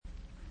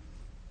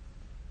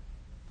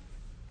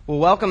Well,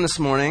 welcome this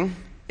morning.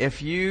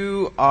 If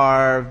you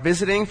are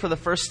visiting for the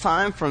first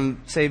time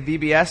from, say,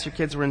 VBS, your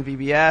kids were in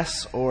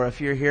VBS, or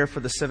if you're here for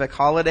the civic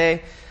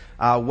holiday,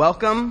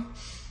 welcome.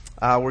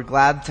 We're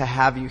glad to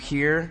have you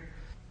here.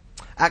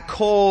 At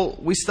Cole,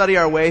 we study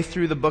our way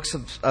through the books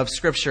of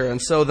Scripture, and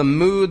so the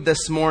mood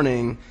this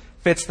morning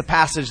fits the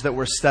passage that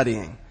we're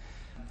studying.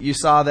 You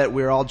saw that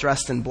we're all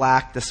dressed in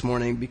black this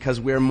morning because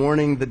we're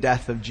mourning the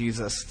death of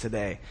Jesus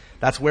today.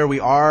 That's where we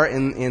are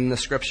in the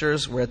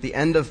Scriptures. We're at the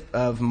end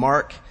of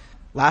Mark.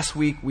 Last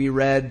week we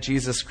read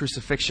Jesus'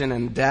 crucifixion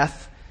and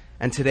death,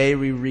 and today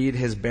we read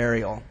his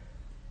burial.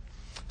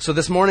 So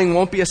this morning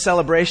won't be a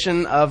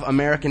celebration of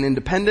American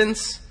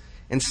independence.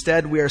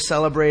 Instead, we are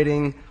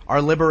celebrating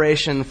our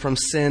liberation from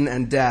sin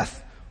and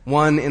death,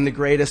 one in the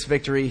greatest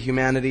victory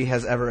humanity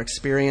has ever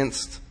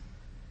experienced.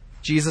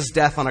 Jesus'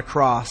 death on a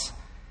cross.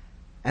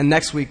 And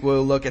next week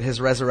we'll look at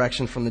his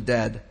resurrection from the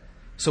dead.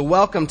 So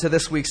welcome to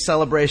this week's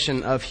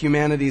celebration of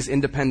humanity's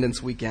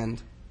Independence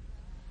Weekend.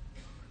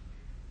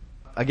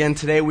 Again,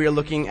 today we are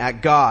looking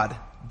at God,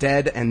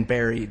 dead and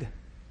buried.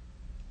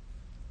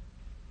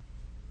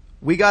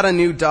 We got a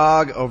new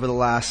dog over the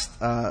last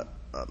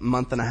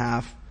month and a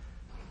half.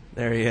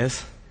 There he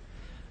is.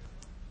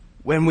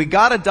 When we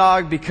got a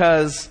dog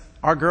because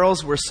our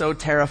girls were so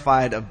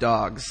terrified of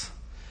dogs.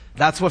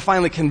 That's what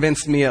finally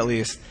convinced me, at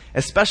least.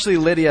 Especially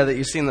Lydia that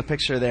you see in the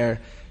picture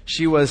there.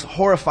 She was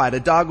horrified. A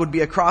dog would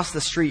be across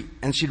the street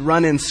and she'd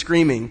run in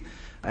screaming.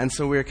 And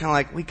so we were kind of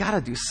like, we got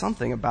to do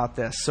something about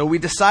this. So we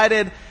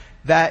decided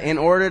that in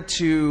order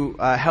to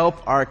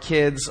help our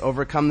kids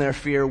overcome their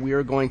fear, we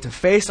were going to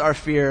face our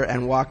fear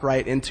and walk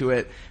right into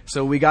it.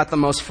 So we got the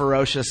most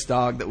ferocious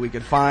dog that we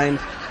could find.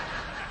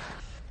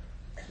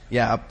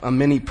 Yeah, a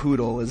mini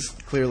poodle is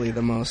clearly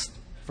the most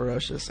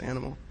ferocious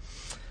animal.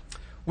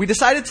 We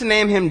decided to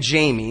name him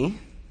Jamie,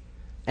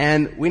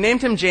 and we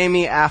named him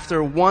Jamie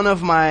after one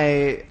of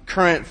my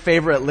current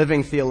favorite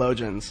living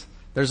theologians.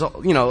 There's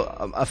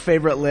a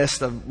favorite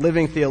list of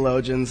living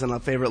theologians and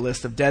a favorite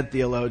list of dead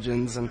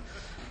theologians, and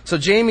so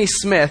Jamie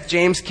Smith,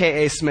 James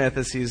K.A. Smith,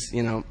 as he's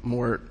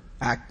more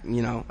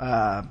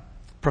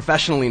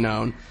professionally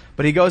known,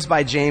 but he goes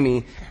by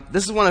Jamie.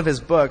 This is one of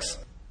his books.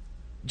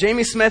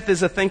 Jamie Smith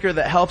is a thinker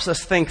that helps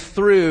us think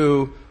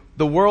through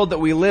the world that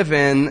we live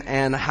in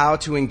and how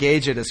to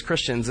engage it as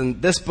Christians.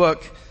 And this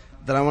book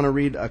that I want to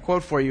read a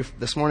quote for you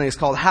this morning is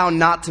called How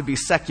Not to Be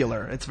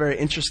Secular. It's a very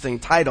interesting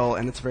title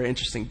and it's a very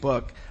interesting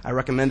book. I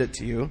recommend it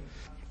to you.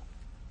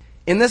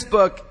 In this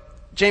book,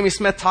 Jamie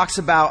Smith talks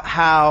about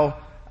how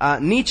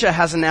Nietzsche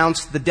has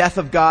announced the death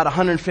of God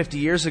 150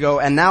 years ago,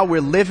 and now we're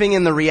living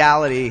in the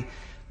reality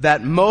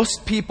that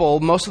most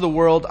people, most of the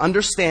world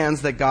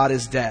understands that God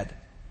is dead.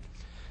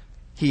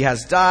 He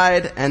has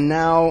died, and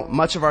now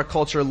much of our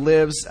culture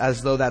lives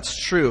as though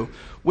that's true,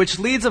 which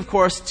leads, of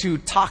course, to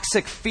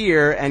toxic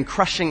fear and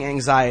crushing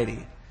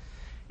anxiety.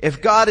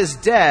 If God is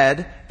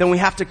dead, then we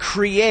have to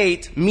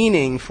create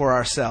meaning for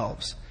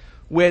ourselves,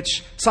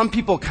 which some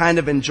people kind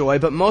of enjoy,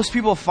 but most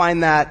people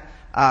find that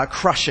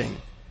crushing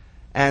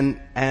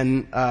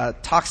and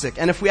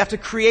toxic. And if we have to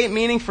create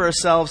meaning for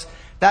ourselves,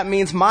 that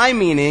means my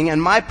meaning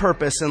and my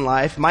purpose in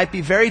life might be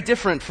very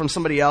different from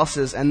somebody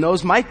else's, and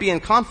those might be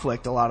in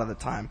conflict a lot of the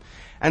time.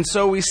 And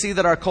so we see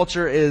that our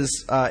culture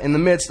is in the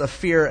midst of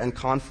fear and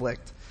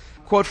conflict.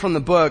 Quote from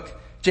the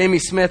book, Jamie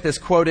Smith is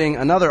quoting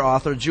another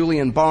author,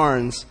 Julian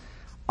Barnes,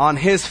 on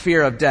his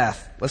fear of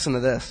death. Listen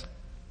to this.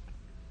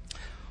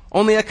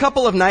 Only a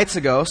couple of nights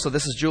ago, so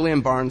this is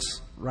Julian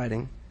Barnes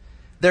writing,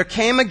 there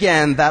came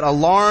again that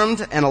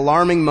alarmed and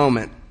alarming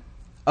moment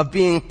of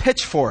being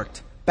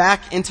pitchforked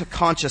back into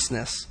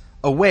consciousness,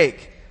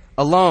 awake,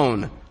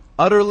 alone,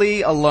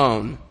 utterly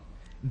alone,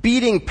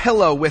 beating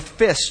pillow with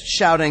fist,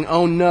 shouting,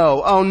 "Oh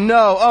no, oh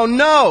no, oh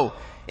no,"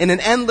 in an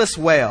endless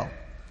wail.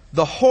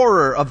 The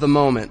horror of the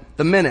moment,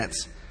 the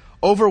minutes,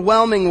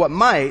 overwhelming what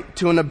might,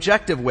 to an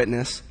objective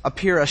witness,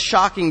 appear a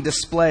shocking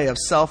display of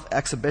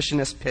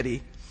self-exhibitionist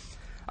pity.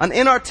 An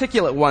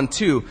inarticulate one,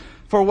 too,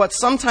 for what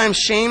sometimes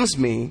shames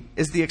me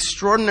is the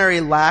extraordinary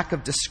lack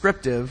of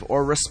descriptive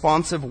or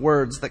responsive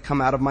words that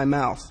come out of my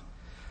mouth.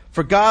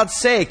 For God's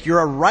sake, you're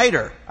a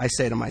writer, I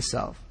say to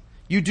myself.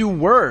 You do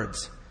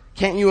words.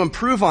 Can't you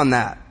improve on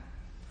that?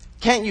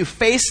 Can't you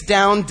face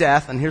down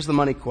death? And here's the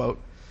money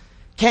quote.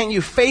 Can't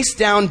you face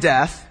down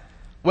death?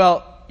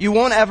 Well, you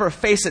won't ever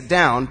face it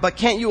down, but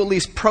can't you at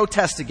least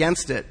protest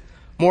against it?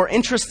 More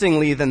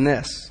interestingly than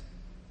this.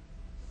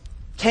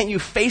 Can't you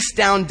face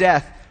down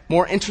death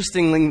more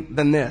interestingly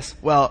than this?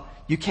 Well,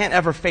 you can't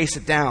ever face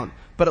it down,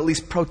 but at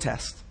least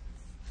protest.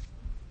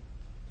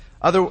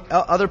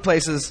 Other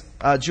places,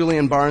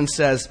 Julian Barnes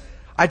says,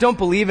 I don't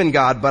believe in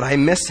God, but I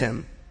miss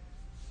him.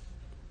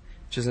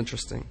 Which is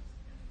interesting.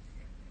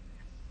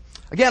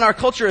 Again, our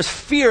culture is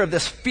full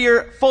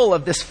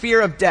of this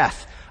fear of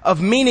death,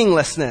 of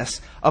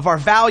meaninglessness, of our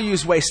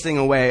values wasting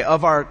away,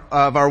 of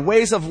our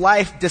ways of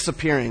life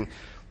disappearing.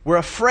 We're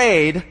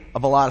afraid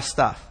of a lot of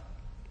stuff.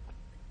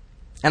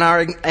 And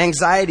our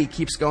anxiety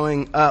keeps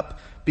going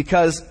up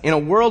because in a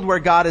world where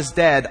God is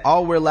dead,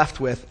 all we're left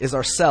with is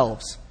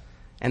ourselves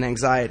and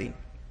anxiety.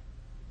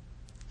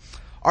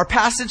 Our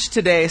passage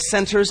today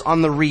centers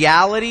on the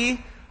reality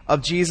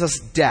of Jesus'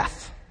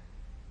 death.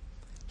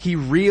 He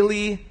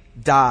really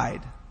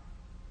died.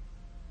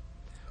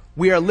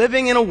 We are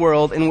living in a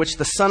world in which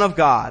the Son of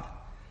God,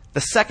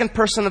 the second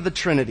person of the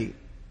Trinity,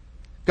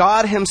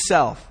 God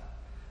himself,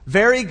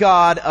 very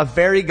God of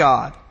very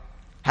God,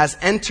 has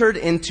entered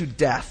into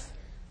death.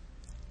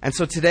 And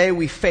so today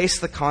we face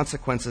the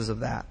consequences of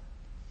that.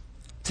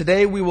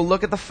 Today we will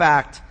look at the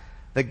fact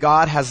that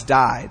God has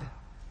died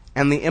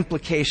and the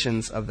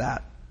implications of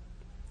that.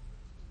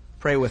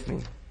 Pray with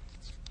me.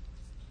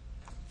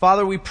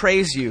 Father, we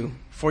praise you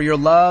for your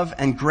love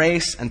and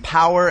grace and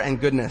power and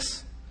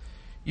goodness.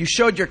 You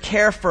showed your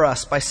care for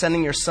us by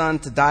sending your Son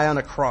to die on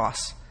a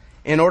cross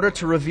in order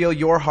to reveal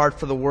your heart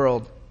for the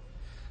world.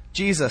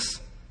 Jesus,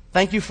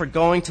 thank you for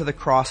going to the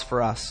cross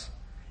for us.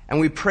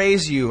 And we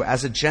praise you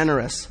as a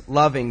generous,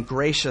 loving,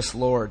 gracious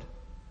Lord.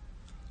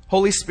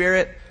 Holy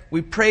Spirit,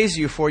 we praise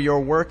you for your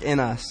work in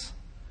us.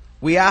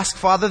 We ask,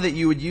 Father, that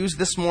you would use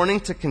this morning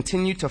to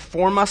continue to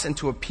form us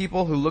into a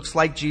people who looks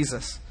like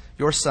Jesus,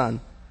 your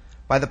Son,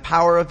 by the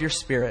power of your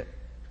Spirit.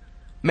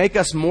 Make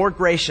us more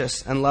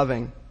gracious and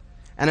loving,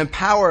 and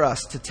empower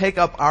us to take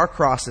up our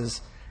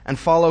crosses and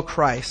follow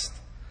Christ,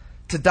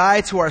 to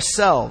die to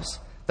ourselves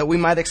that we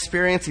might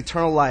experience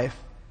eternal life,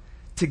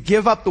 to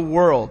give up the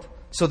world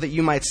so that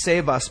you might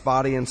save us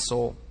body and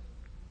soul.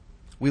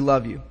 We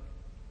love you.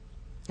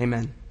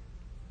 Amen.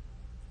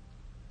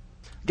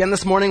 Again,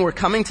 this morning we're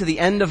coming to the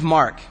end of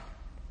Mark.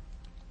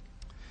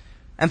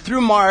 And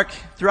through Mark,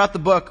 throughout the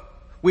book,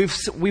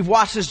 we've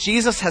watched as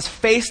Jesus has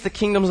faced the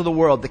kingdoms of the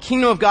world. The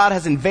kingdom of God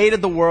has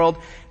invaded the world.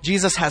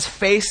 Jesus has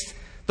faced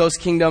those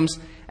kingdoms.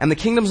 And the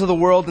kingdoms of the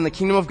world and the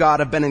kingdom of God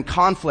have been in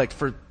conflict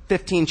for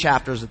 15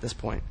 chapters at this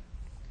point.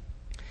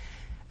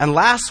 And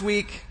last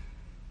week,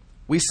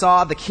 we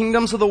saw the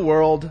kingdoms of the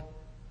world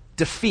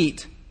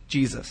defeat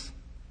Jesus.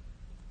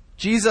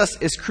 Jesus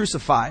is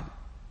crucified.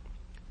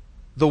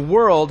 The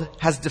world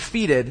has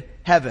defeated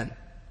heaven.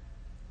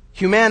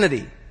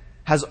 Humanity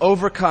has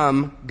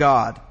overcome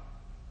God.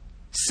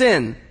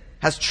 Sin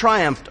has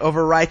triumphed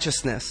over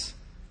righteousness.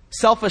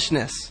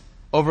 Selfishness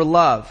over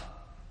love.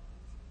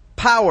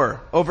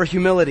 Power over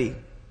humility.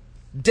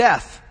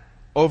 Death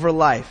over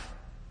life.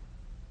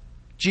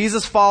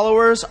 Jesus'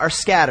 followers are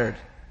scattered.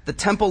 The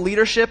temple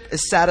leadership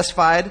is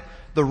satisfied.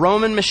 The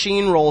Roman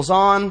machine rolls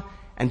on,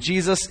 and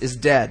Jesus is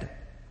dead.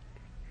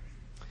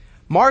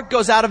 Mark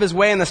goes out of his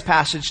way in this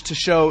passage to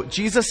show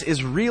Jesus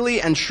is really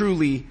and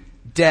truly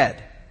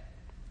dead.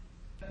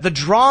 The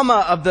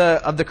drama of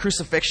the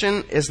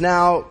crucifixion is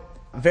now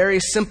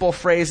very simple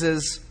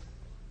phrases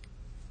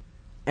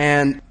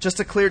and just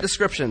a clear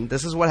description.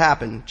 This is what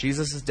happened.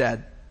 Jesus is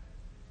dead.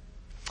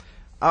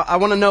 I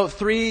want to note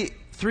three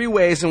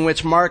ways in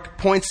which Mark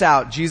points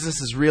out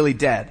Jesus is really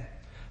dead.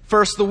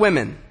 First, the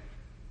women.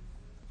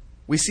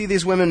 We see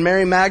these women: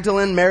 Mary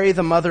Magdalene, Mary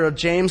the mother of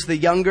James the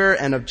Younger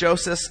and of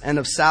Joseph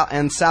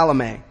and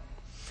Salome.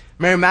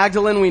 Mary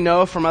Magdalene we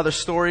know from other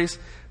stories.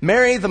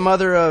 Mary the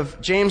mother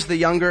of James the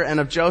Younger and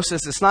of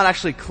Joseph, it's not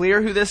actually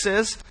clear who this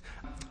is.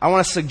 I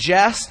want to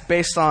suggest,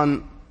 based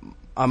on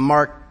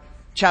Mark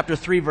chapter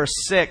 3 verse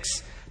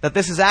 6, that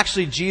this is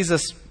actually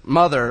Jesus'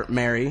 mother,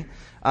 Mary,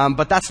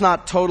 but that's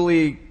not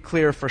totally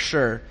clear for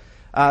sure.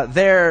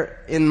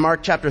 There in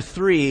Mark chapter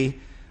 3,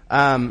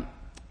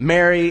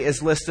 Mary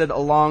is listed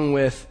along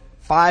with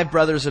 5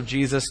 brothers of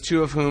Jesus,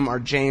 2 of whom are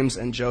James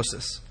and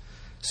Joseph.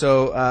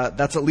 So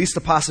that's at least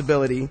a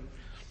possibility.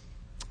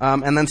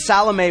 And then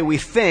Salome, we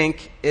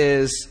think,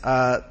 is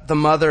the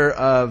mother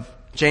of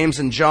James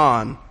and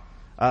John,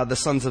 the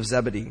sons of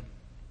Zebedee.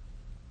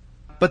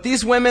 But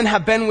these women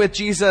have been with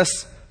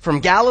Jesus from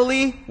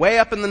Galilee, way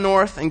up in the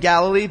north in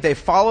Galilee. They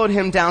followed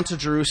him down to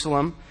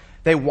Jerusalem.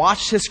 They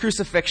watched his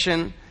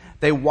crucifixion.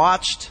 They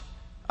watched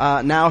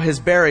now his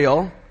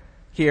burial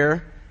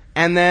here.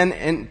 And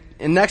then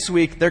in next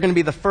week, they're going to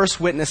be the first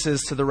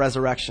witnesses to the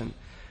resurrection.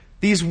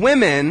 These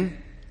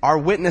women are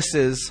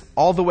witnesses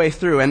all the way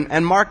through.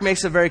 And Mark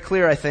makes it very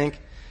clear, I think,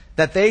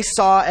 that they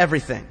saw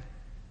everything.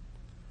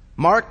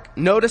 Mark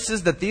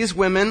notices that these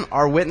women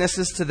are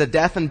witnesses to the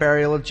death and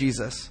burial of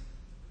Jesus,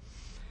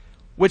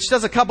 which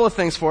does a couple of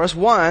things for us.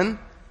 One,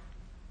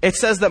 it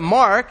says that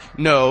Mark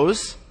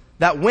knows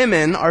that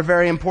women are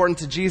very important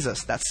to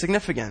Jesus. That's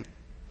significant.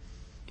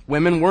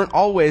 Women weren't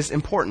always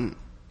important.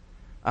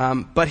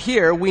 But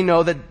here we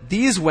know that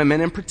these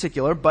women in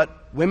particular,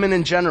 but women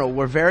in general,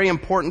 were very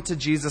important to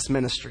Jesus'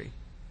 ministry.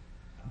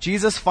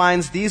 Jesus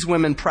finds these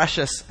women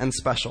precious and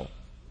special.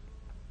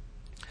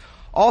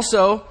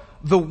 Also,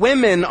 the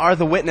women are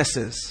the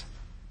witnesses.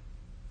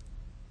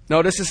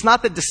 Notice it's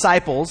not the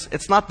disciples,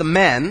 it's not the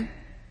men.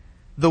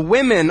 The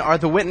women are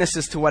the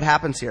witnesses to what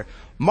happens here.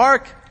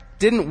 Mark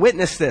didn't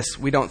witness this,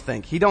 we don't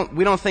think. We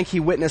don't think he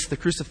witnessed the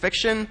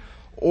crucifixion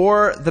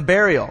or the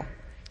burial.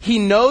 He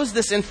knows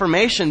this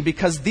information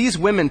because these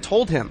women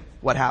told him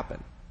what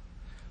happened.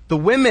 The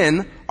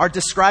women are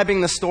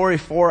describing the story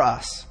for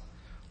us.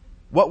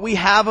 What we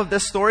have of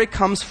this story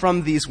comes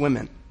from these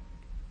women.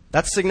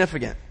 That's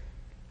significant.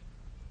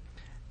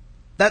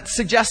 that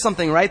suggests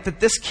something, right? That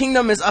this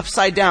kingdom is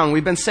upside down.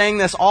 We've been saying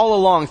this all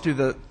along through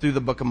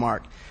the book of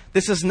Mark.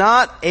 This is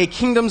not a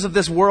kingdoms of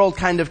this world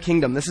kind of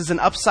kingdom. This is an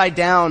upside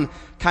down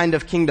kind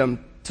of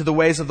kingdom to the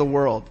ways of the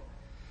world.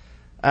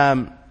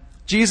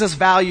 Jesus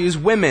values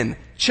women,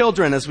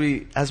 children, as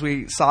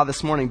we saw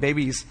this morning,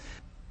 babies.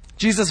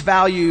 Jesus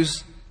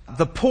values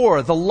the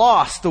poor, the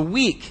lost, the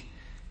weak.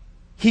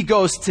 He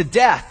goes to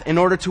death in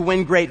order to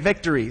win great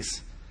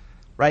victories.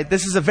 Right?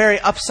 This is a very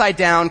upside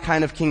down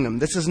kind of kingdom.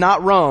 This is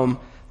not Rome.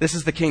 This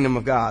is the kingdom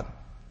of God.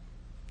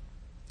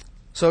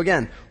 So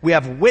again, we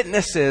have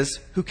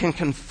witnesses who can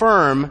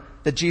confirm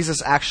that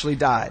Jesus actually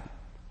died.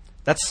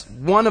 That's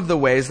one of the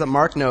ways that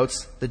Mark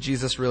notes that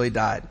Jesus really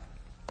died.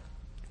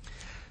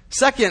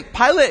 Second,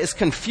 Pilate is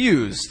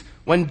confused.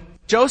 When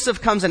Joseph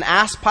comes and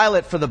asks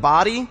Pilate for the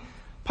body,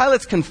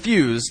 Pilate's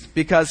confused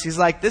because he's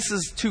like, this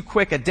is too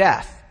quick a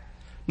death.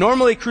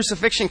 Normally,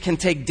 crucifixion can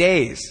take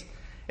days.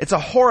 It's a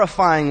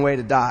horrifying way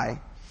to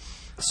die.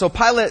 So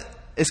Pilate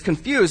is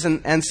confused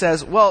and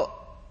says,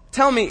 well,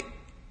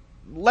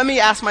 let me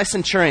ask my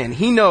centurion.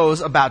 He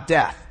knows about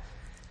death.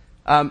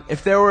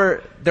 If there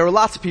were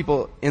lots of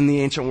people in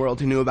the ancient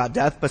world who knew about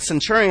death, but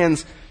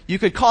centurions, you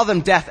could call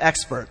them death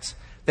experts.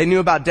 They knew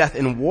about death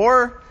in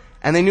war,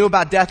 and they knew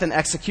about death in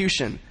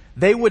execution.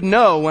 They would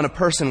know when a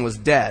person was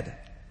dead.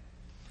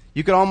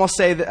 You could almost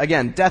say that,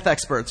 again, death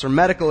experts or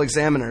medical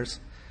examiners.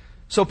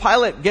 So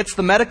Pilate gets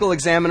the medical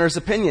examiner's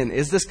opinion.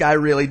 Is this guy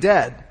really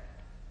dead?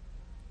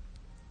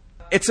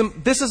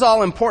 This is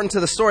all important to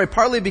the story,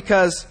 partly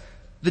because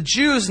the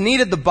Jews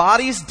needed the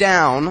bodies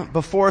down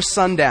before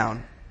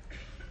sundown.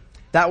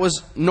 That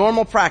was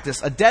normal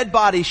practice. A dead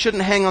body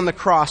shouldn't hang on the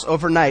cross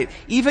overnight.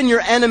 Even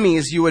your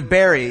enemies you would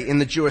bury in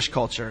the Jewish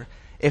culture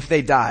if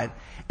they died.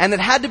 And it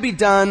had to be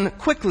done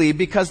quickly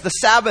because the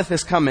Sabbath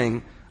is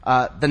coming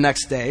the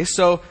next day.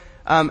 So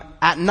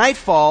at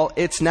nightfall,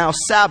 it's now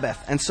Sabbath.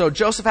 And so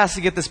Joseph has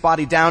to get this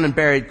body down and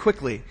buried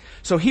quickly.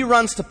 So he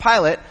runs to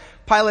Pilate.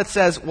 Pilate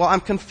says, well, I'm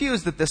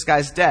confused that this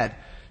guy's dead.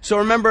 So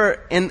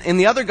remember, in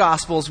the other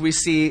Gospels, we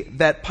see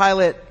that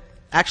Pilate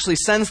actually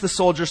sends the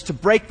soldiers to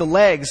break the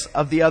legs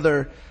of the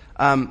other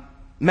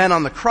men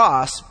on the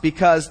cross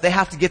because they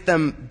have to get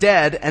them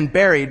dead and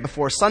buried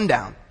before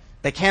sundown.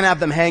 They can't have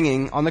them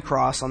hanging on the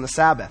cross on the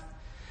Sabbath.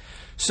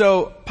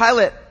 So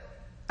Pilate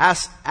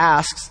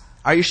asks,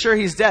 are you sure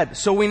he's dead?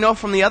 So we know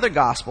from the other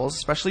Gospels,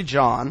 especially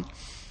John,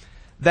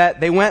 that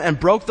they went and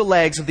broke the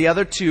legs of the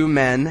other two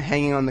men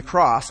hanging on the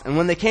cross. And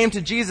when they came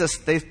to Jesus,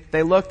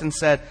 they looked and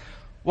said,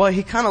 well,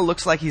 he kind of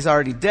looks like he's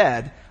already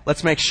dead.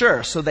 Let's make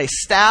sure. So they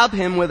stab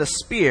him with a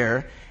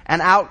spear,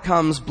 and out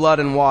comes blood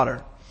and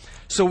water.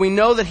 So we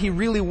know that he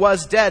really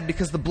was dead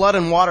because the blood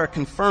and water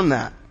confirm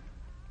that.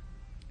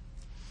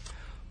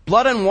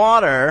 Blood and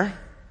water,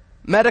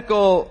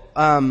 medical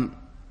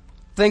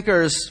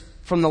thinkers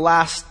from the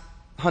last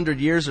 100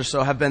 years or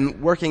so have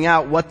been working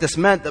out what this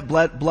meant, that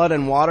blood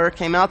and water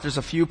came out. There's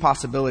a few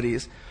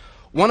possibilities.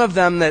 One of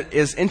them that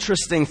is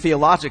interesting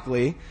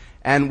theologically,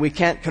 and we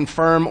can't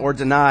confirm or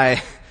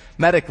deny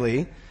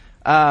medically,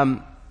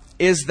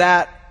 is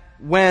that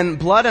when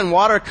blood and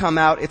water come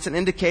out, it's an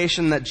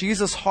indication that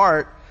Jesus'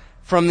 heart,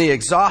 from the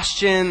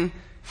exhaustion,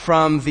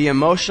 from the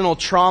emotional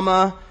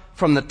trauma,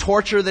 from the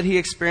torture that he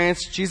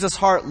experienced, Jesus'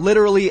 heart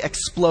literally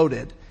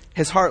exploded.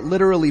 His heart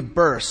literally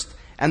burst.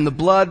 And the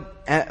blood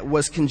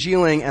was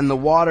congealing and the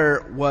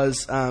water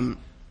was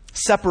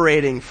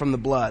separating from the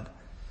blood.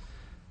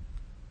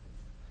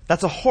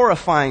 That's a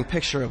horrifying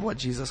picture of what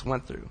Jesus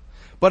went through.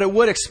 But it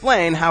would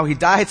explain how he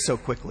died so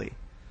quickly.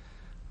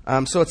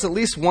 So it's at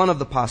least one of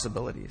the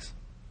possibilities.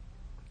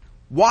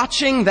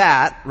 Watching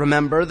that,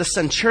 remember, the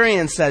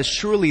centurion says,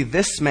 surely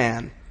this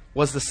man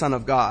was the Son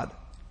of God.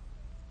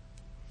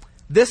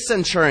 This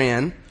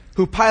centurion,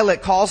 who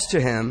Pilate calls to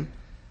him,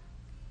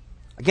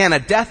 again, a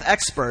death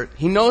expert,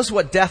 he knows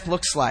what death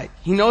looks like.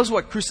 He knows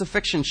what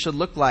crucifixion should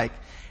look like.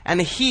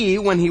 And he,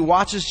 when he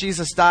watches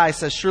Jesus die,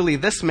 says, surely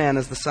this man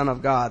is the Son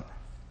of God.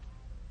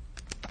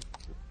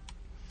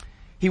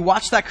 He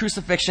watched that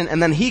crucifixion,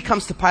 and then he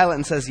comes to Pilate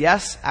and says,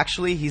 yes,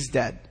 actually, he's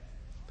dead.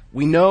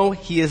 We know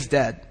he is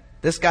dead.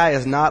 This guy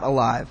is not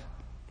alive.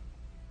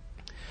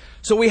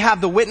 So we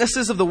have the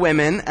witnesses of the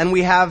women, and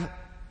we have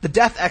the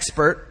death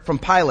expert from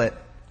Pilate,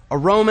 a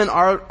Roman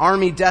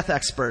army death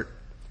expert.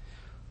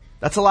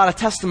 That's a lot of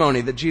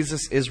testimony that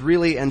Jesus is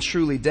really and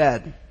truly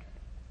dead.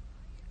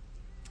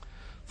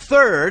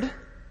 Third,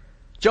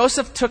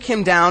 Joseph took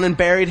him down and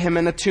buried him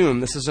in a tomb.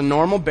 This is a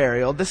normal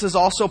burial. This is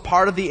also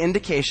part of the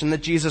indication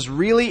that Jesus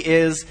really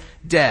is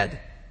dead.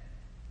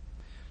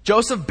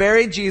 Joseph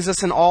buried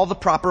Jesus in all the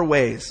proper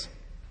ways.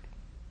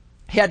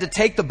 He had to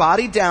take the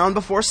body down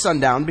before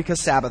sundown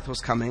because Sabbath was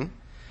coming.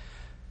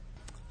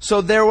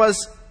 So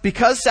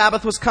because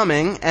Sabbath was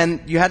coming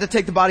and you had to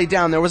take the body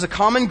down, there was a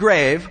common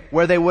grave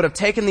where they would have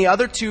taken the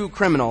other two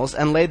criminals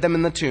and laid them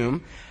in the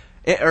tomb,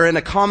 or in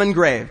a common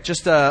grave,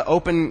 just a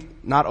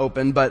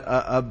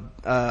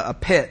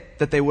pit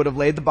that they would have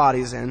laid the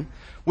bodies in,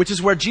 which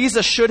is where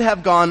Jesus should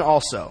have gone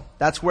also.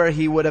 That's where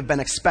he would have been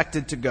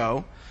expected to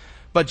go.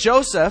 But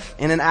Joseph,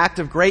 in an act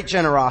of great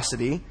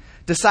generosity,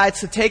 decides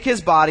to take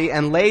his body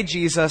and lay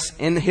Jesus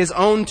in his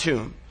own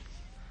tomb,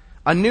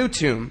 a new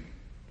tomb.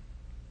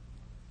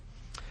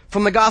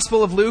 From the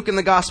Gospel of Luke and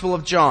the Gospel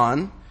of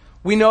John,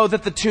 we know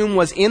that the tomb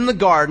was in the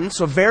garden,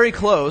 so very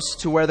close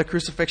to where the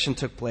crucifixion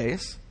took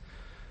place.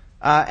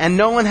 And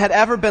no one had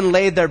ever been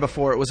laid there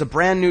before. It was a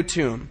brand new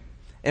tomb.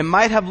 It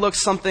might have looked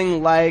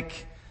something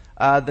like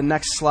the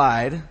next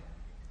slide.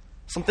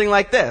 Something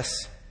like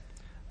this.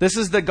 This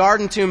is the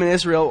garden tomb in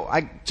Israel.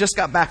 I just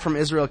got back from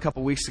Israel a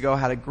couple weeks ago,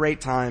 had a great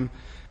time.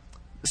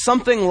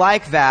 Something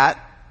like that.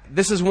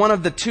 This is one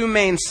of the two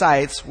main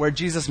sites where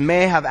Jesus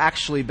may have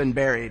actually been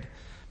buried.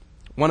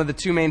 One of the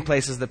two main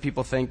places that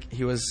people think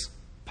he was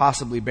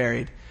possibly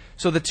buried.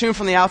 So the tomb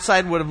from the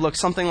outside would have looked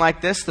something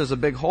like this. There's a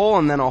big hole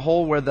and then a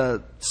hole where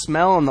the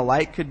smell and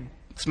the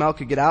smell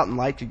could get out and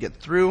light could get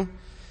through.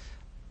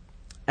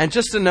 And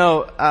just to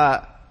note,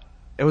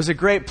 it was a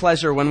great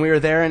pleasure when we were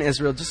there in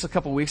Israel just a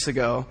couple weeks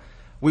ago.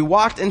 We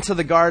walked into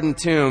the garden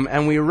tomb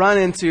and we run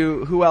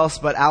into who else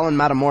but Alan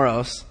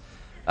Matamoros.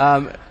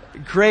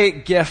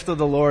 Great gift of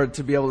the Lord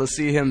to be able to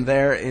see him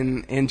there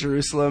in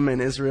Jerusalem,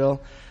 in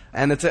Israel.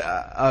 And it's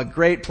a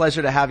great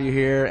pleasure to have you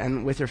here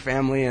and with your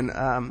family. And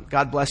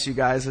God bless you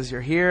guys as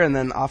you're here and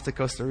then off to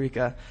Costa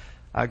Rica.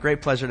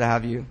 Great pleasure to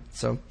have you.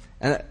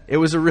 And it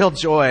was a real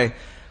joy.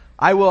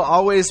 I will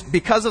always,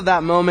 because of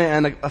that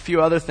moment and a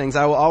few other things,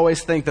 I will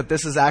always think that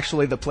this is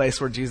actually the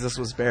place where Jesus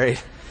was buried.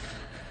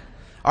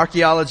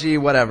 Archaeology,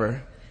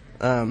 whatever.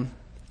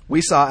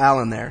 We saw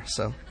Alan there,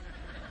 so.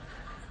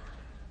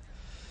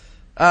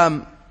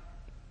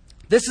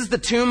 This is the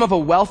tomb of a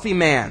wealthy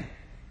man.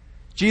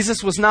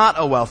 Jesus was not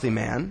a wealthy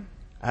man,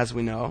 as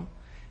we know.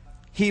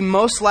 He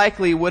most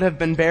likely would have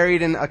been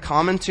buried in a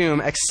common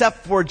tomb,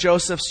 except for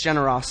Joseph's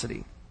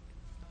generosity.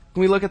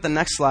 Can we look at the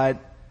next slide?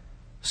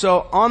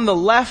 So on the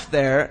left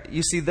there,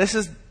 you see this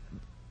is,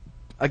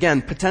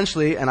 again,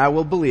 potentially, and I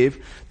will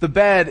believe, the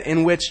bed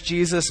in which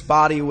Jesus'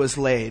 body was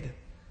laid.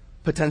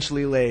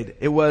 Potentially laid.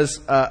 It was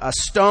a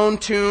stone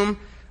tomb,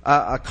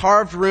 a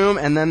carved room,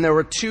 and then there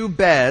were two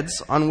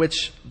beds on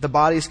which the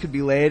bodies could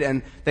be laid,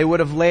 and they would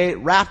have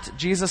wrapped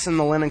Jesus in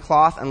the linen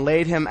cloth and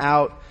laid him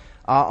out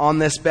on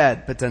this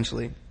bed,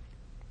 potentially.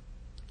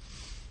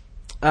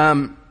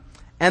 And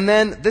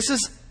then this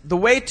is the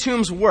way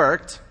tombs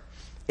worked,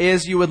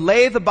 is you would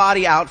lay the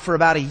body out for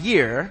about a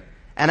year,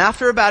 and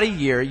after about a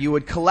year, you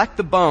would collect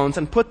the bones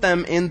and put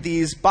them in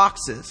these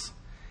boxes.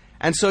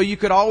 And so you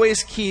could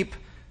always keep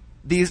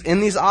in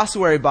these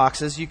ossuary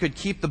boxes, you could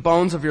keep the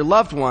bones of your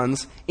loved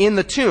ones in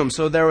the tomb.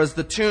 So there was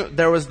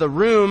the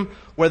room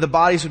where the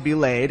bodies would be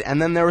laid,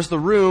 and then there was the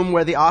room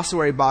where the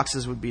ossuary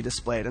boxes would be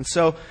displayed. And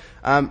so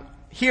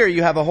here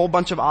you have a whole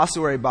bunch of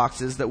ossuary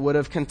boxes that would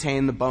have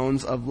contained the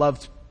bones of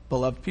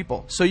beloved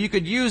people. So you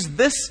could use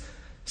this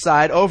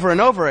side over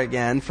and over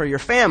again for your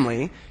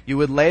family. You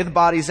would lay the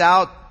bodies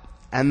out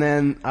and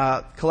then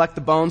collect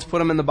the bones, put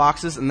them in the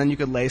boxes, and then you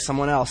could lay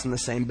someone else in the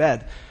same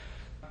bed.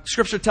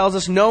 Scripture tells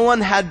us no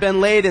one had been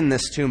laid in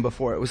this tomb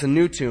before. It was a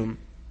new tomb.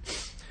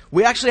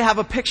 We actually have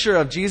a picture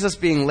of Jesus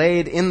being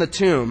laid in the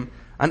tomb,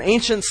 an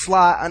ancient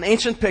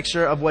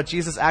picture of what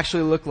Jesus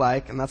actually looked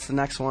like, and that's the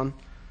next one.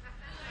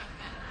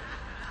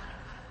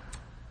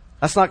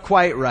 That's not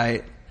quite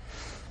right.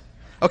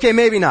 Okay,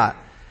 maybe not.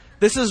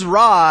 This is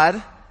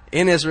Rod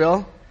in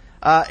Israel,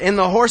 in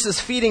the horses'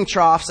 feeding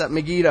troughs at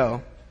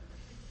Megiddo.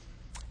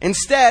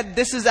 Instead,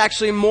 this is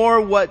actually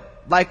more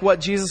like what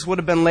Jesus would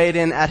have been laid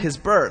in at his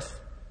birth.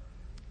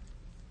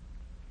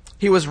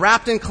 He was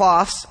wrapped in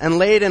cloths and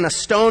laid in a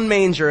stone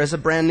manger as a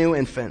brand new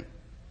infant.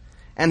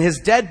 And his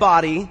dead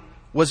body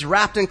was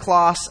wrapped in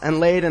cloths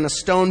and laid in a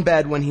stone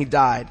bed when he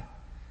died.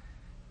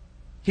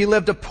 He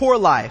lived a poor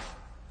life,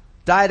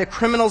 died a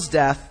criminal's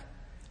death,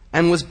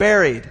 and was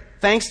buried,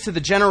 thanks to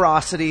the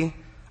generosity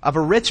of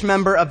a rich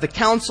member of the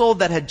council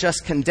that had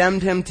just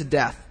condemned him to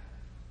death.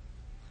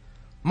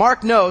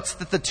 Mark notes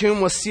that the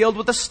tomb was sealed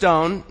with a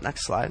stone.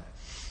 Next slide.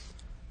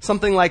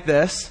 Something like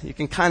this. You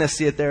can kind of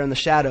see it there in the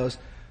shadows.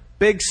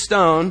 Big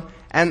stone,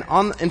 and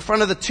in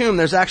front of the tomb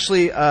there's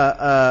actually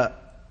a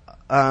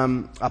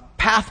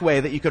pathway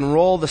that you can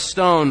roll the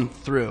stone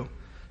through.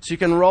 So you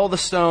can roll the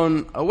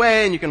stone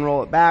away and you can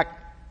roll it back.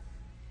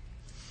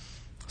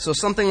 So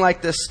something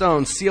like this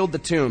stone sealed the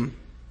tomb.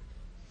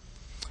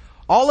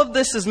 All of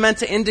this is meant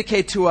to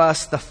indicate to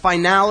us the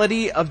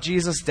finality of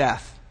Jesus'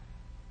 death.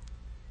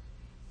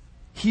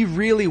 He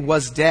really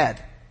was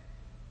dead.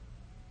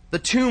 The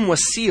tomb was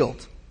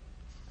sealed.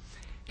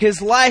 His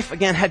life,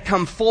 again, had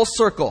come full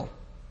circle,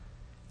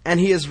 and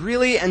he is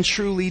really and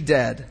truly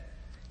dead.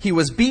 He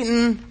was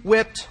beaten,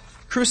 whipped,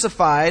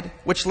 crucified,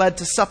 which led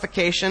to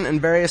suffocation and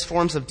various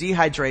forms of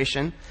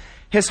dehydration.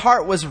 His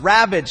heart was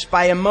ravaged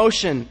by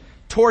emotion,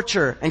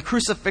 torture, and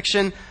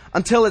crucifixion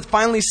until it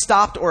finally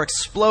stopped or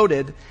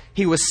exploded.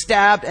 He was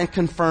stabbed and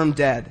confirmed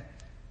dead.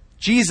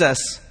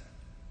 Jesus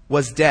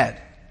was dead.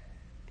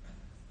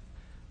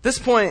 At this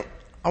point,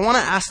 I want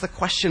to ask the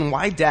question,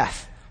 why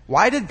death?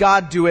 Why did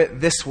God do it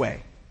this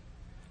way?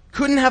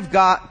 Couldn't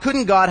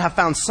God have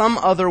found some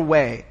other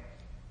way?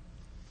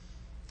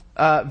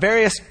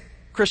 Various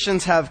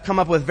Christians have come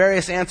up with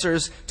various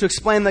answers to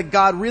explain that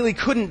God really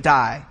couldn't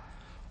die,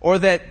 or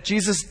that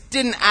Jesus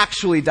didn't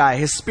actually die.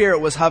 His spirit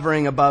was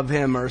hovering above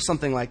him, or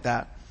something like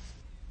that.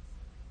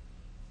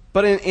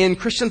 But in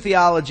Christian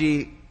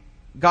theology,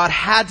 God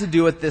had to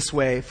do it this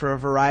way for a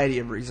variety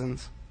of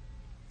reasons.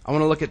 I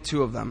want to look at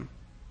two of them.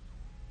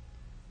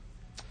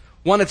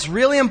 One, it's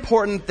really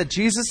important that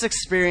Jesus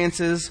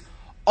experiences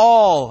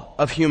all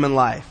of human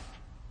life.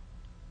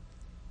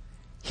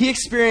 He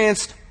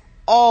experienced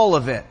all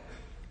of it,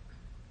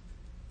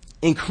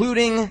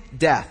 including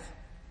death.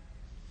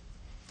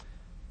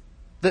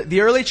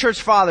 The early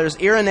church fathers,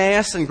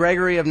 Irenaeus and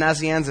Gregory of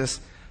Nazianzus,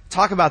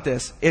 talk about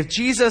this.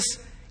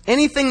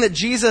 Anything that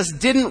Jesus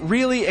didn't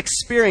really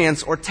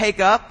experience or take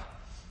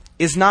up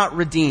is not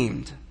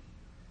redeemed.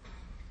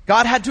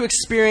 God had to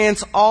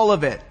experience all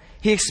of it.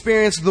 He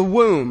experienced the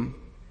womb.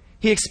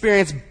 He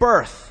experienced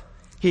birth.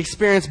 He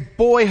experienced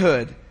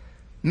boyhood,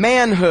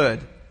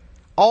 manhood,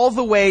 all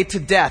the way to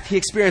death. He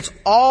experienced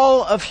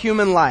all of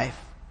human life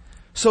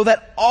so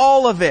that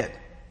all of it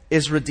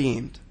is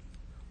redeemed.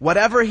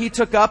 Whatever he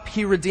took up,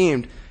 he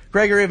redeemed.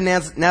 Gregory of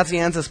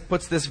Nazianzus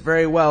puts this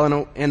very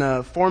well in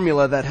a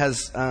formula that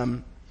has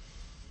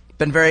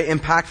been very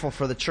impactful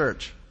for the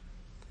church.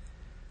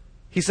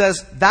 He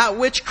says, that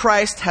which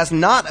Christ has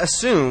not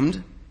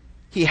assumed,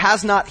 he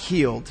has not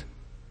healed.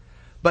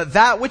 But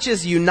that which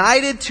is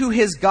united to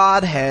his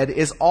Godhead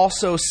is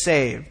also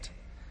saved.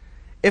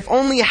 If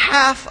only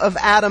half of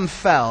Adam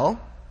fell,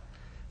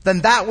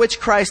 then that which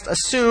Christ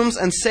assumes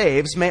and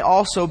saves may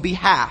also be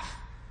half.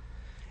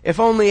 If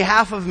only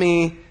half of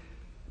me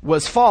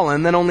was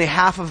fallen, then only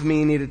half of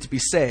me needed to be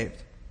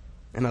saved.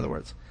 In other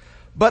words.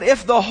 But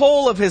if the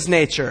whole of his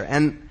nature,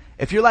 and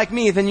if you're like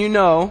me, then you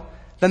know,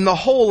 then the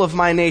whole of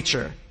my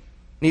nature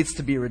needs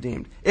to be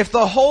redeemed. If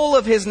the whole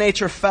of his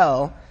nature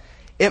fell,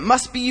 it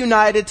must be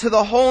united to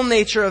the whole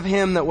nature of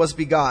him that was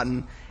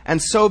begotten,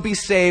 and so be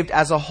saved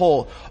as a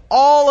whole.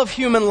 All of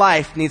human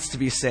life needs to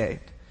be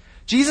saved.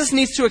 Jesus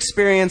needs to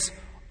experience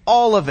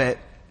all of it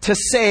to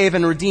save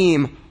and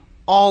redeem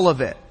all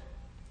of it.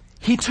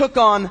 He took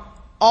on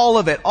all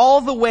of it,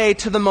 all the way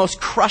to the most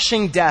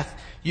crushing death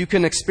you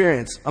can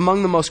experience,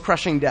 among the most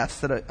crushing deaths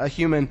that a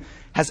human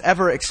has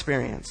ever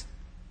experienced.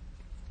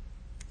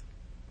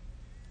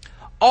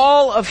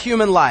 All of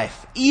human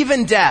life,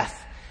 even death,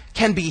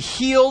 can be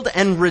healed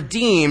and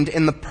redeemed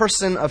in the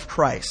person of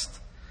Christ.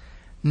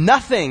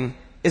 Nothing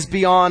is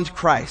beyond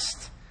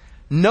Christ.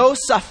 No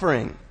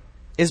suffering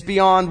is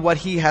beyond what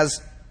he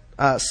has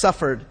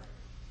suffered.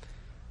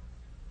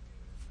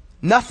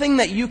 Nothing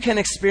that you can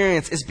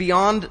experience is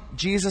beyond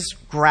Jesus'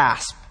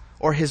 grasp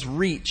or his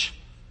reach.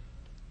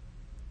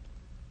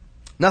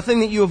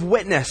 Nothing that you have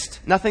witnessed,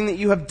 nothing that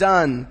you have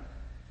done.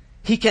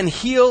 He can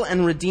heal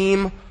and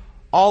redeem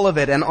all of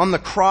it. And on the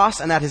cross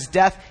and at his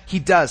death, he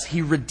does.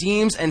 He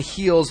redeems and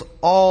heals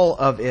all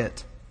of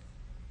it.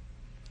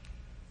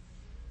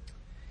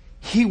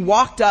 He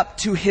walked up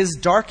to his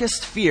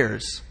darkest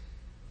fears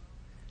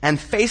and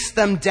faced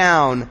them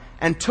down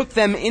and took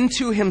them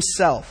into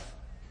himself.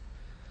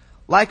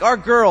 Like our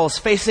girls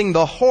facing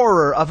the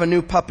horror of a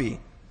new puppy.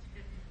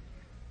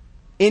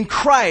 In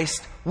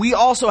Christ, we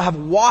also have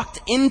walked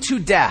into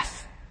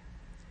death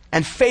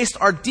and faced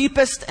our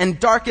deepest and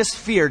darkest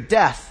fear,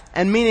 death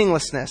and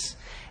meaninglessness.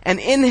 And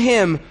in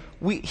him,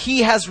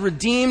 he has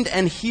redeemed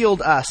and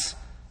healed us.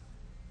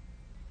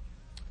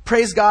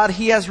 Praise God,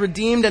 he has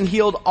redeemed and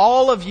healed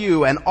all of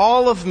you and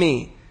all of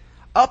me,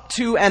 up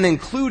to and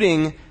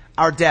including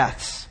our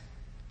deaths.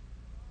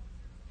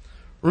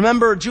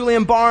 Remember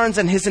Julian Barnes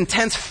and his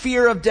intense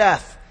fear of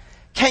death.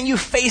 Can you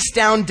face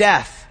down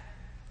death?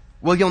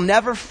 Well, you'll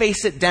never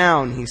face it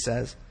down, he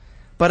says.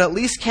 But at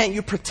least can't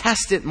you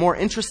protest it more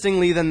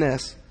interestingly than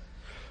this?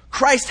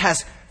 Christ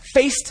has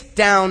faced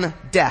down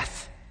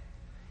death.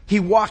 He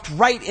walked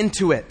right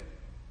into it.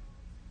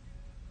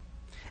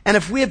 And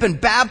if we have been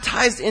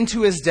baptized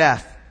into his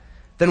death,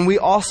 then we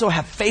also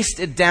have faced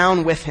it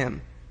down with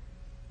him.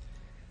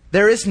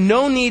 There is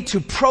no need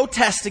to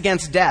protest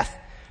against death,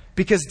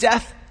 because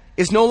death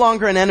is no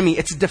longer an enemy.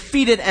 It's a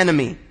defeated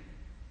enemy.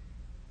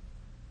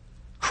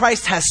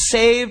 Christ has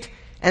saved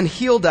and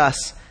healed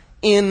us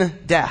in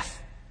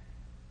death.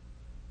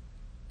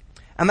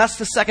 And that's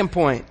the second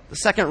point. The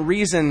second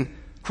reason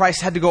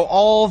Christ had to go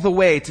all the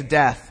way to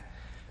death.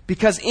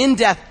 Because in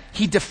death,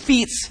 he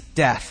defeats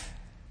death.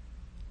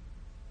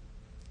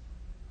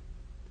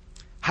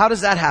 How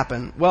does that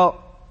happen?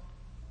 Well,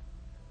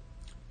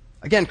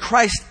 again,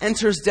 Christ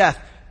enters death,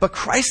 but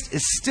Christ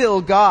is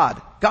still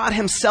God. God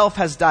himself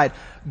has died.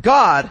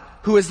 God,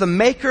 who is the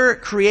maker,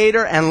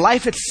 creator, and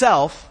life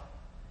itself,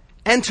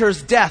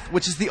 enters death,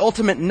 which is the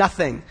ultimate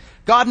nothing.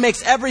 God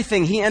makes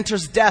everything. He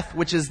enters death,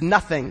 which is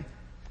nothing.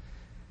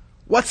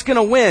 What's going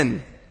to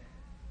win?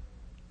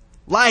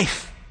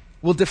 Life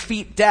will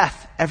defeat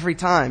death every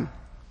time.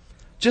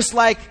 Just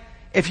like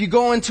if you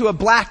go into a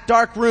black,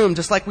 dark room,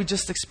 just like we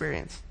just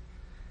experienced.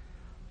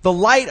 The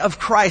light of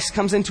Christ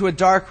comes into a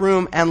dark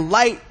room, and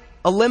light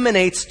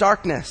eliminates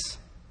darkness.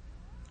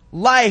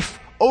 Life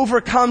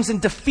overcomes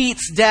and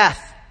defeats death.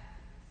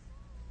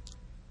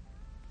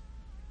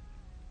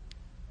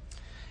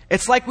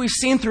 It's like we've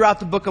seen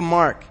throughout the book of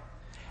Mark.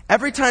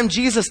 Every time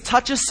Jesus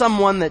touches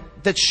someone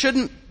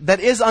that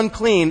is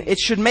unclean, it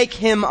should make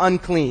him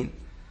unclean.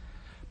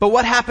 But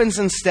what happens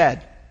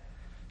instead?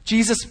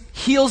 Jesus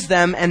heals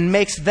them and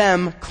makes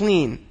them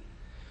clean.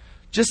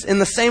 Just in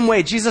the same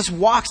way, Jesus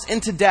walks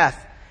into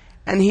death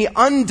and he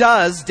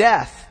undoes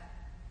death.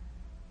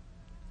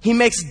 He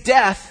makes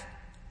death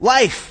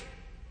life.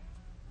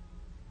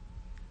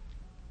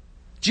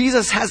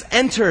 Jesus has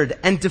entered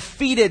and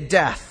defeated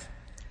death.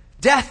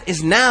 Death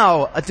is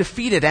now a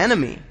defeated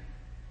enemy.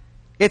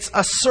 It's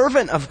a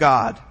servant of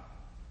God.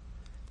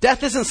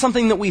 Death isn't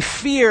something that we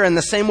fear in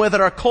the same way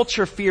that our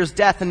culture fears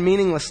death and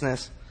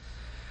meaninglessness.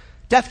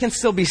 Death can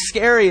still be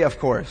scary, of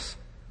course.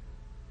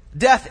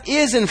 Death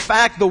is, in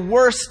fact, the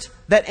worst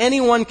that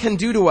anyone can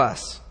do to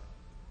us.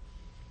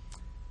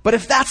 But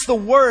if that's the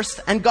worst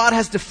and God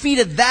has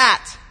defeated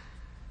that,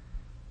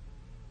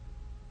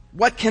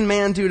 what can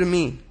man do to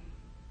me?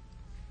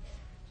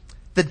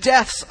 The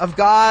deaths of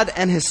God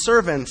and his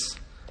servants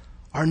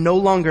are no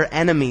longer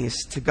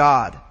enemies to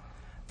God.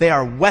 They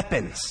are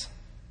weapons.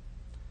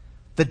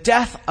 The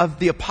death of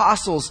the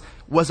apostles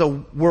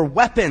were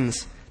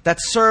weapons that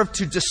served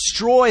to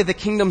destroy the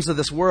kingdoms of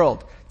this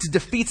world, to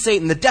defeat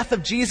Satan. The death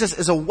of Jesus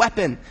is a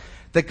weapon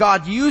that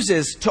God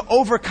uses to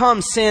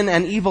overcome sin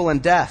and evil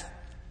and death.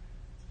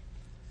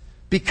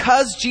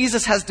 Because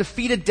Jesus has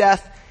defeated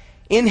death,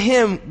 in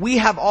him we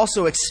have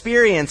also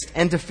experienced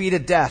and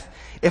defeated death.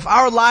 If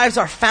our lives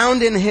are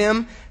found in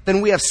him,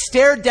 then we have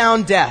stared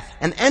down death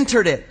and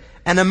entered it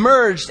and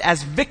emerged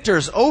as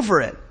victors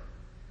over it.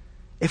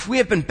 If we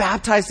have been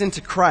baptized into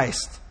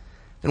Christ,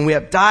 then we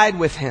have died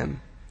with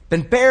him,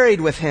 been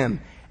buried with him,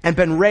 and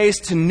been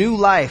raised to new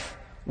life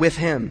with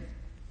him.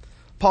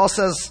 Paul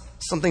says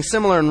something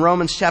similar in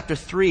Romans chapter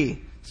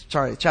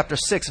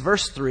 6,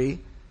 verse 3.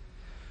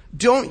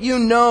 Don't you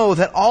know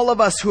that all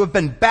of us who have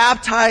been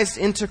baptized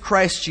into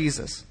Christ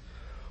Jesus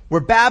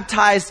were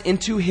baptized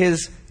into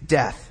his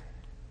death?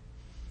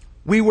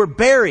 We were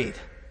buried,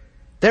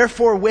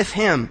 therefore, with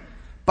him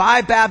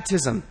by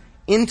baptism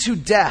into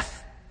death,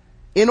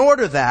 in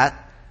order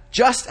that,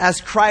 just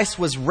as Christ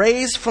was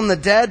raised from the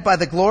dead by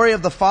the glory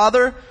of the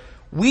Father,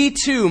 we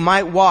too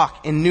might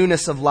walk in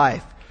newness of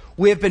life.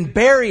 We have been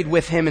buried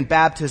with him in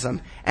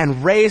baptism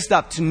and raised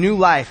up to new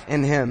life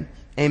in him.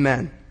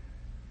 Amen.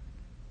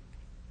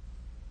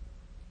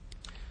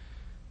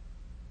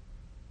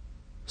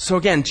 So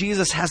again,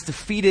 Jesus has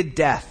defeated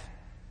death.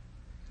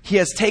 He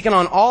has taken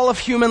on all of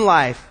human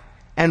life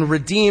and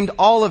redeemed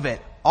all of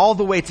it, all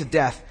the way to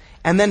death.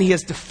 And then he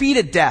has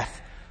defeated death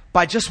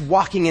by just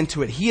walking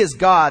into it. He is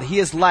God, he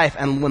is life,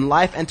 and when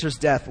life enters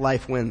death,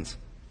 life wins.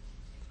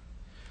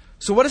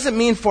 So what does it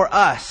mean for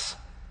us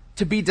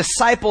to be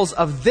disciples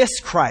of this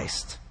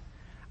Christ,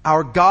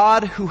 our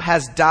God who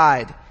has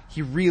died?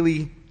 He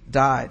really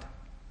died.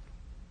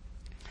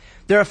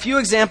 There are a few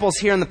examples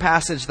here in the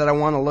passage that I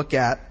want to look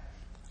at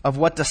of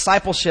what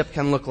discipleship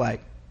can look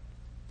like.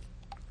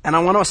 And I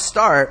want to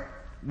start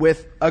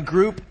with a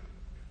group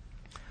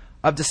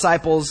of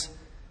disciples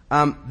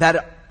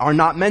that are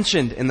not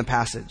mentioned in the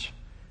passage.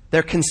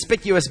 They're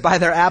conspicuous by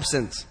their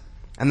absence.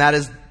 And that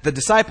is the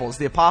disciples,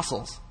 the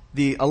apostles,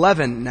 the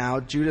 11 now.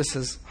 Judas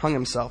has hung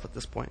himself at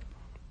this point.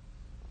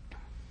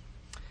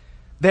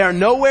 They are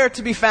nowhere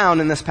to be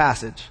found in this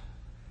passage.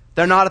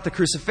 They're not at the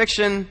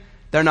crucifixion.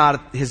 They're not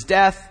at his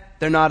death.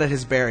 They're not at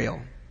his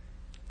burial.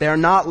 They are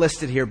not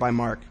listed here by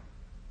Mark.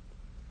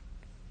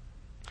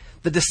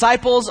 The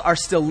disciples are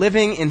still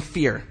living in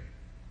fear.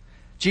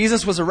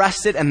 Jesus was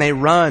arrested and they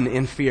run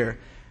in fear.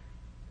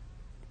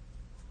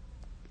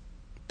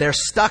 They're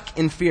stuck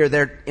in fear.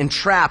 They're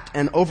entrapped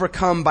and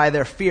overcome by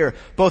their fear,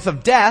 both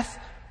of death.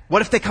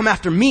 What if they come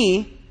after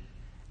me?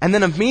 And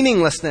then of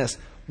meaninglessness.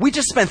 We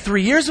just spent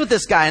 3 years with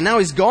this guy and now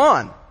he's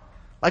gone.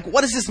 Like, what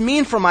does this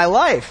mean for my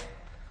life?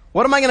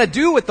 What am I going to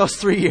do with those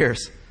 3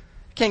 years?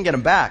 Can't get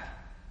him back.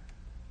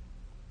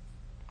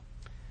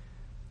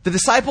 The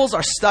disciples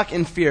are stuck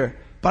in fear.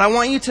 But I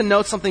want you to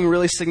note something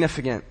really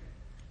significant.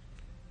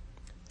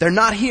 They're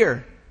not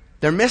here.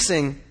 They're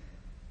missing.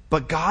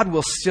 But God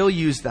will still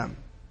use them.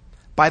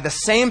 By the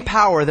same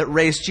power that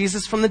raised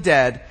Jesus from the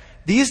dead,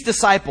 these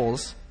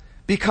disciples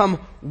become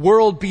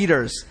world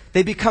beaters.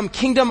 They become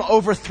kingdom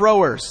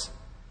overthrowers.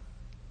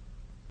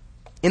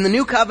 In the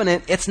new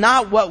covenant, it's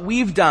not what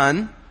we've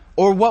done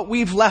or what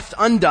we've left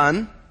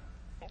undone.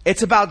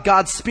 It's about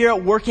God's Spirit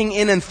working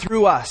in and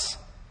through us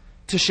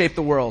to shape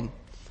the world.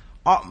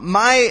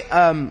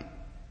 My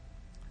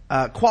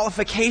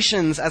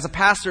qualifications as a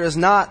pastor is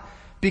not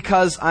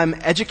because I'm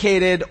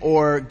educated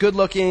or good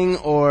looking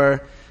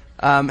or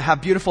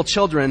have beautiful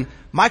children.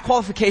 My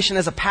qualification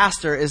as a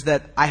pastor is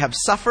that I have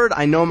suffered,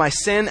 I know my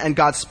sin, and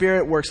God's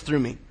Spirit works through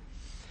me.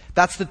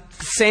 That's the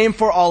same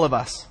for all of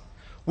us.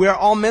 We are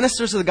all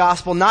ministers of the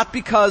gospel, not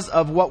because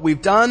of what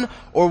we've done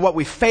or what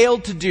we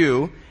failed to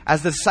do,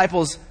 as the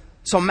disciples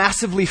so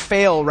massively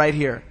fail right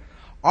here.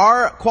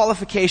 Our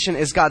qualification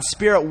is God's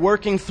Spirit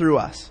working through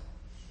us.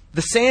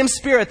 The same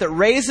Spirit that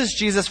raises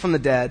Jesus from the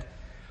dead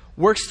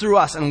works through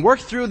us and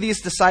worked through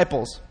these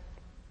disciples.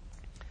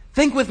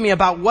 Think with me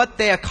about what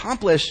they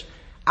accomplish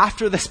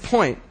after this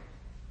point.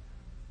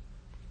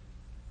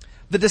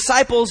 The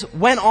disciples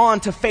went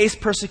on to face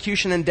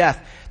persecution and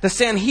death. The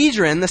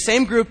Sanhedrin, the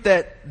same group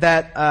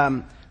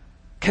that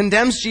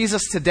condemns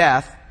Jesus to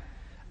death,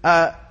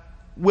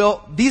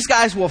 these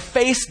guys will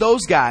face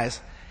those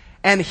guys.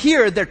 And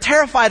here, they're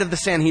terrified of the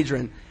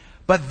Sanhedrin.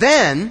 But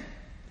then,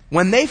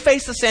 when they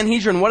face the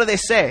Sanhedrin, what do they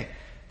say?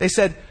 They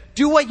said,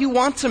 do what you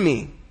want to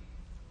me.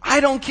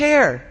 I don't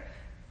care.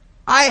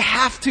 I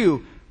have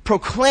to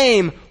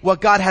proclaim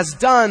what God has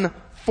done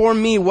for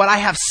me, what I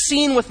have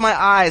seen with my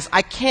eyes.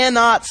 I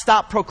cannot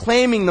stop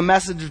proclaiming the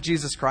message of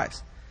Jesus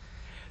Christ.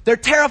 They're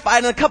terrified,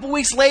 and a couple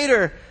weeks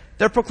later,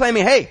 they're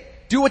proclaiming, hey,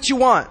 do what you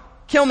want.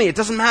 Kill me, it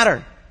doesn't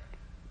matter.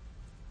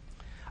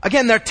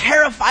 Again, they're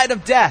terrified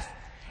of death,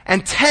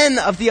 and 10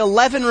 of the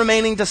 11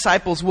 remaining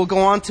disciples will go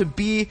on to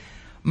be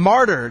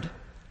martyred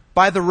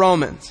by the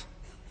Romans.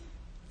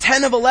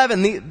 10 of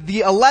 11. The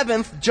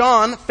 11th,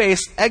 John,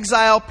 faced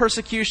exile,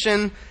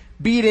 persecution,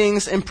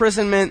 beatings,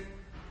 imprisonment.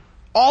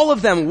 All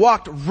of them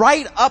walked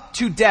right up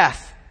to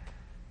death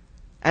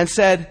and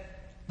said,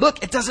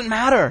 look, it doesn't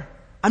matter.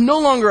 I'm no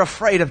longer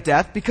afraid of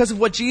death because of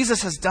what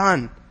Jesus has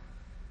done.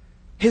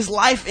 His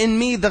life in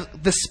me,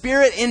 the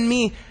Spirit in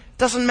me,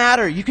 doesn't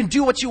matter. You can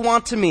do what you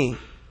want to me.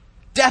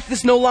 Death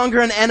is no longer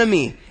an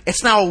enemy.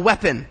 It's now a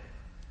weapon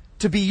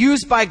to be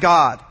used by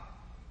God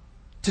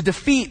to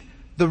defeat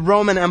the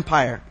Roman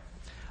Empire.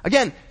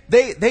 Again,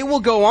 they will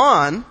go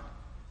on.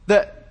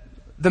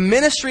 The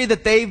ministry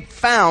that they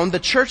found, the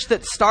church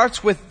that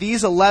starts with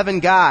these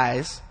 11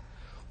 guys,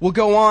 will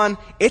go on.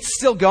 It's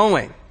still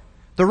going.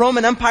 The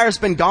Roman Empire has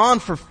been gone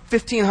for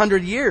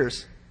 1,500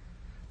 years.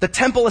 The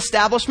temple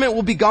establishment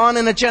will be gone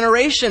in a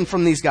generation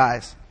from these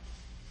guys.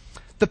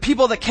 The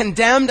people that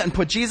condemned and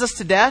put Jesus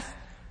to death,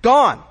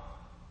 gone.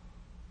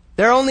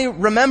 They're only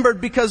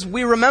remembered because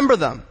we remember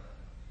them.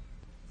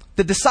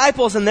 The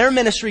disciples and their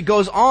ministry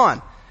goes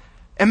on.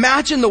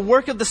 Imagine the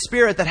work of the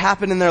Spirit that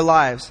happened in their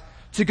lives.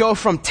 To go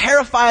from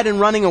terrified and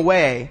running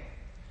away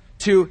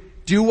to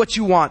do what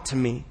you want to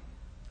me.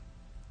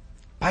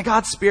 By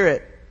God's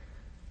Spirit,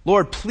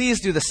 Lord,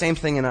 please do the same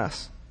thing in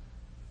us.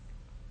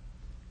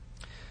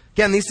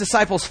 Again, these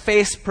disciples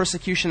faced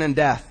persecution and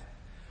death.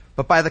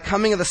 But by the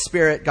coming of the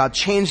Spirit, God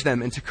changed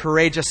them into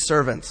courageous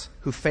servants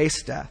who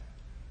faced death.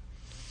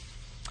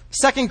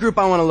 Second group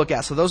I want to look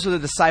at. So those are the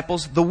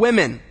disciples. The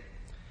women.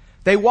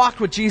 They walked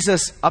with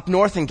Jesus up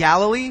north in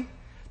Galilee.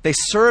 They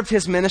served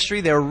his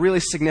ministry. They were a really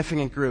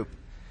significant group.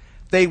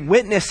 They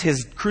witnessed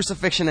his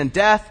crucifixion and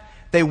death.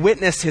 They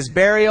witnessed his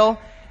burial.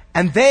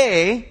 And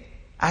they,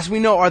 as we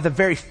know, are the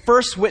very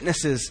first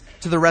witnesses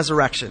to the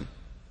resurrection.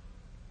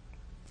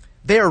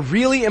 They are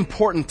really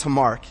important to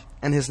Mark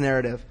and his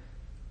narrative.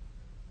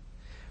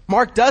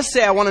 Mark does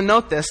say, I want to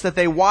note this, that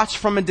they watched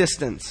from a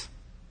distance.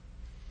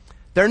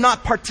 They're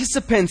not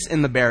participants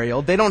in the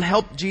burial. They don't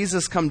help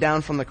Jesus come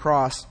down from the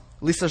cross.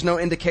 At least there's no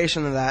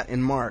indication of that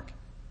in Mark.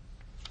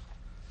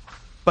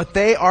 But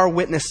they are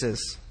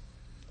witnesses.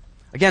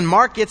 Again,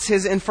 Mark gets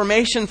his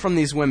information from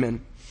these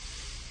women.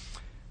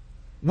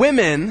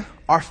 Women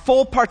are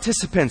full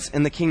participants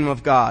in the kingdom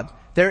of God.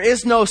 There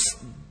is no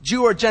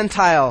Jew or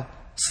Gentile,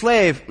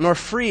 slave nor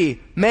free,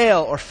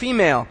 male or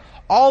female.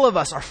 All of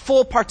us are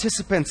full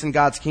participants in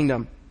God's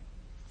kingdom.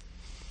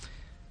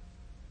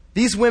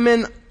 These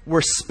women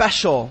were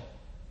special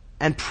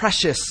and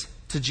precious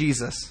to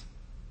Jesus.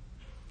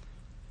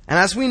 And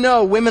as we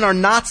know, women are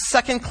not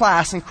second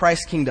class in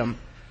Christ's kingdom.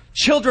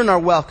 Children are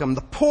welcome.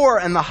 The poor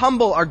and the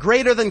humble are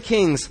greater than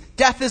kings.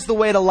 Death is the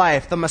way to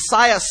life. The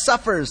Messiah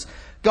suffers.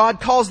 God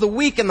calls the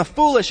weak and the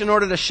foolish in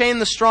order to shame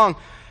the strong.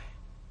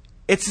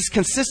 It's this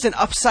consistent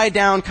upside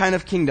down kind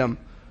of kingdom.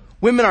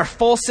 Women are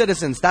full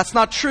citizens. That's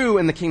not true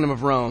in the kingdom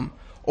of Rome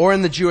or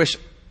in the Jewish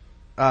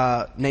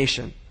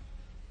nation.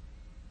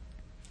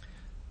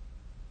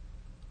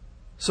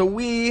 So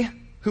we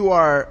who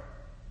are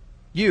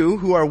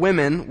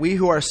women, we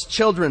who are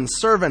children,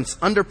 servants,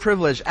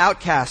 underprivileged,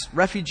 outcasts,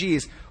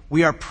 refugees,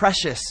 we are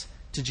precious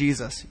to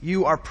Jesus.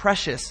 You are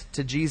precious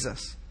to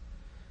Jesus.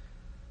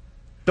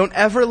 Don't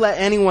ever let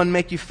anyone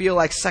make you feel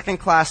like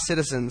second-class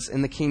citizens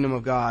in the kingdom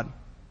of God.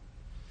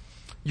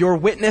 Your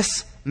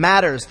witness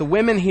matters. The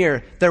women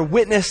here, their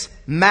witness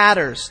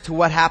matters to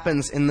what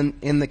happens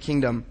in the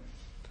kingdom.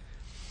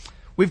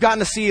 We've gotten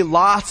to see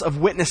lots of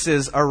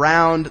witnesses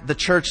around the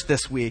church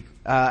this week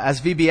as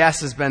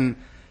VBS has been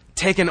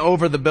taken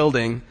over the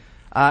building.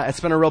 It's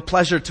been a real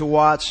pleasure to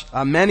watch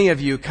many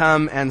of you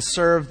come and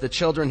serve the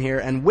children here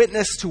and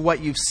witness to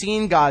what you've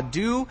seen God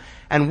do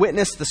and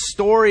witness the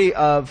story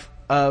of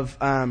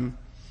God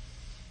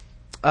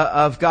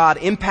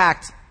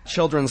impact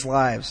children's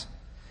lives.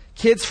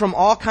 Kids from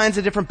all kinds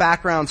of different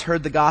backgrounds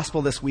heard the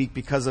gospel this week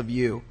because of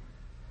you.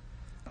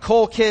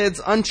 Cole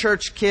kids,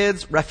 unchurched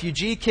kids,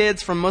 refugee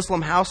kids from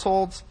Muslim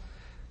households.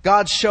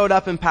 God showed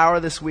up in power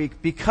this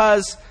week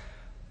because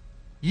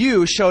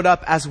you showed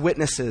up as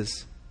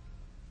witnesses.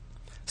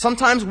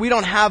 Sometimes we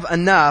don't have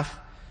enough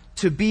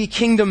to be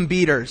kingdom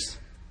beaters.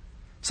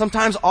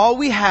 Sometimes all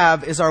we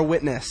have is our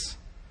witness.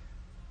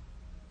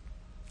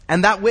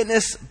 And that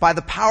witness, by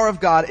the power of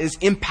God, is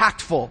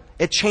impactful.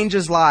 It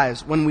changes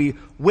lives when we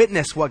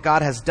witness what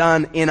God has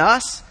done in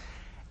us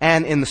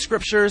and in the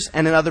scriptures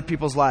and in other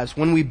people's lives.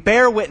 When we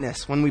bear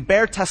witness, when we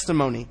bear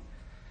testimony,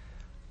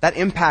 that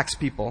impacts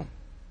people.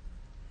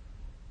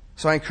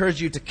 So I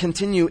encourage you to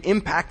continue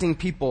impacting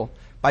people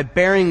by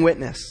bearing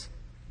witness.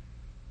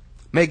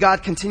 May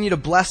God continue to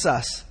bless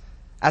us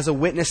as a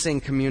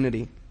witnessing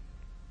community.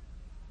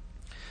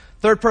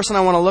 Third person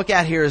I want to look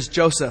at here is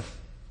Joseph.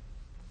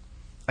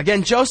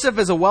 Again, Joseph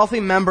is a wealthy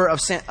member of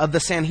the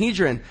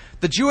Sanhedrin,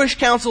 the Jewish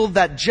council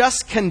that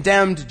just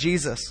condemned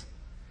Jesus.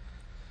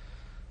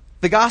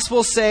 The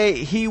Gospels say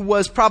he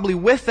was probably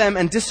with them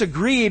and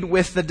disagreed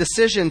with the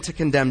decision to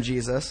condemn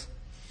Jesus.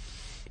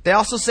 They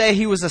also say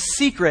he was a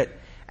secret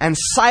and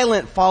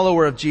silent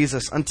follower of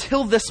Jesus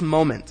until this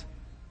moment.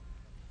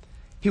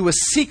 He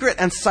was secret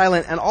and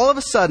silent, and all of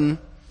a sudden,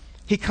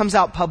 he comes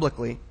out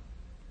publicly.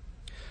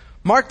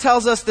 Mark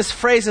tells us this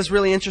phrase is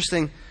really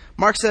interesting.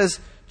 Mark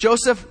says,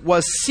 Joseph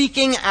was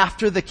seeking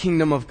after the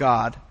kingdom of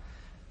God.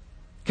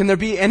 Can there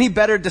be any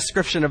better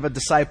description of a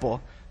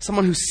disciple?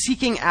 Someone who's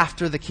seeking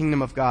after the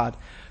kingdom of God.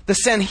 The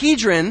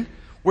Sanhedrin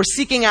were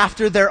seeking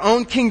after their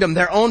own kingdom,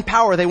 their own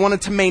power. They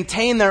wanted to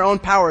maintain their own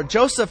power.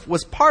 Joseph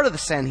was part of the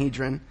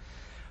Sanhedrin,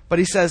 but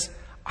he says,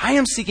 I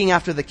am seeking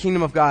after the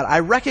kingdom of God. I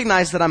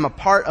recognize that I'm a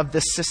part of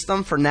this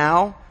system for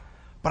now,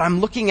 but I'm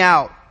looking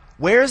out.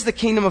 Where is the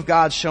kingdom of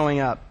God showing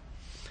up?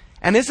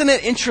 And isn't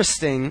it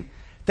interesting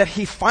that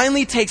he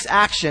finally takes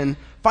action,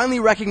 finally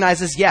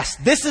recognizes, yes,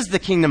 this is the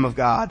kingdom of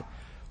God,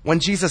 when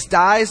Jesus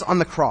dies on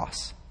the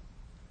cross.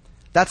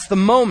 That's the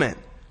moment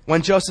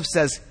when Joseph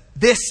says,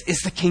 this is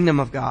the kingdom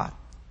of God.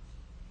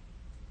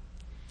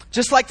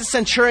 Just like the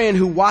centurion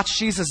who watched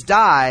Jesus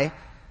die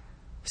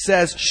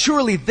says,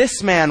 surely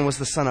this man was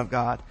the Son of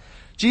God.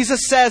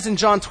 Jesus says in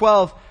John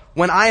 12,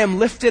 when I am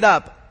lifted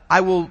up,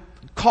 I will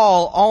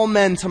call all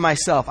men to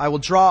myself. I will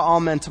draw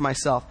all men to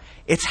myself.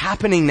 It's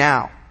happening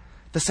now.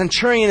 The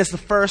centurion is the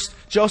first,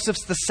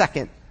 Joseph's the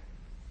second.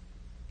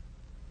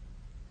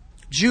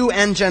 Jew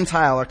and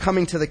Gentile are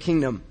coming to the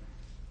kingdom.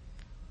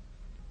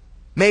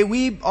 May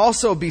we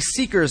also be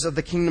seekers of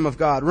the kingdom of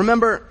God.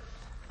 Remember,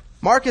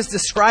 Mark is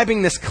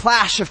describing this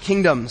clash of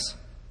kingdoms.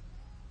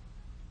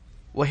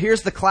 Well,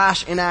 here's the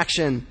clash in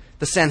action.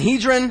 The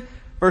Sanhedrin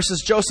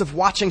versus Joseph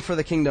watching for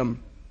the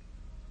kingdom.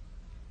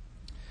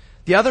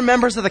 The other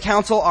members of the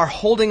council are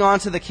holding on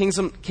to the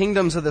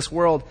kingdoms of this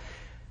world.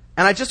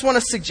 And I just want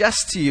to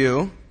suggest to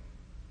you,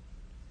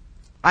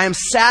 I am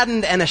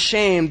saddened and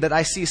ashamed that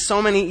I see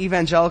so many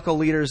evangelical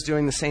leaders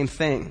doing the same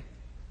thing.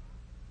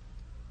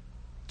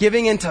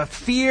 Giving into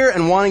fear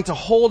and wanting to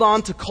hold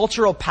on to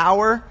cultural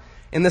power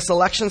in this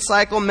election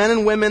cycle. Men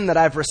and women that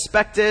I've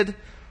respected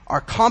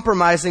are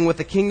compromising with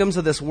the kingdoms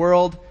of this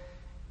world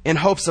in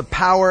hopes of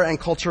power and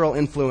cultural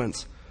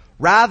influence,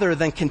 rather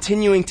than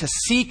continuing to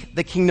seek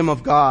the kingdom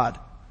of God.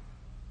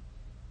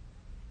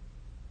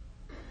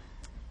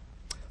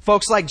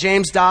 Folks like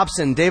James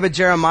Dobson, David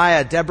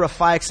Jeremiah, Deborah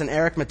Fikes, and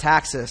Eric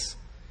Metaxas,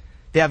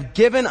 they have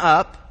given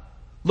up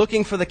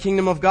looking for the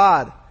kingdom of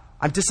God.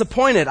 I'm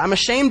disappointed. I'm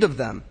ashamed of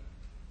them.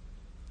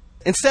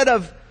 Instead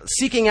of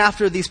seeking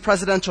after these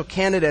presidential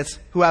candidates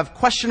who have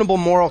questionable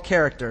moral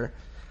character,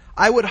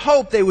 I would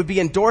hope they would be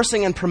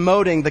endorsing and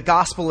promoting the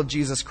gospel of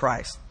Jesus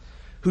Christ,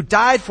 who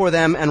died for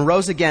them and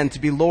rose again to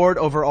be Lord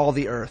over all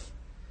the earth.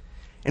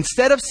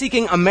 Instead of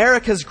seeking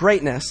America's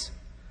greatness,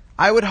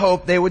 I would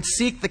hope they would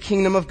seek the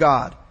kingdom of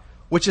God,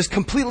 which is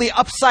completely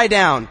upside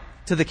down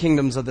to the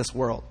kingdoms of this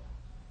world.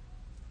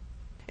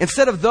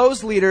 Instead of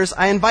those leaders,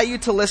 I invite you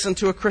to listen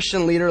to a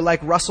Christian leader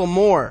like Russell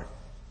Moore.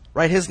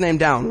 Write his name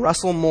down,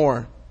 Russell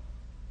Moore,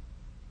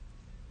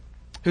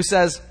 who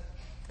says,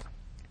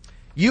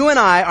 you and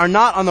I are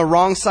not on the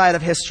wrong side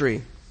of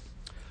history.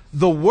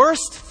 The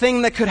worst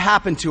thing that could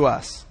happen to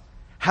us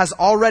has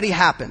already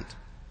happened.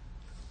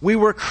 We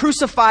were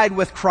crucified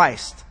with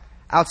Christ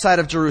outside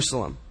of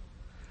Jerusalem.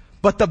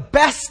 But the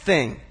best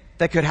thing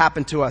that could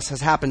happen to us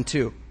has happened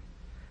too.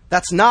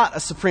 That's not a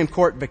Supreme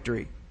Court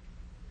victory.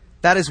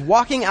 That is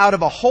walking out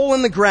of a hole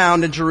in the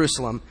ground in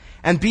Jerusalem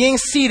and being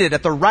seated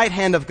at the right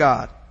hand of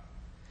God.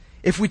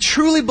 If we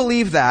truly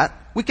believe that,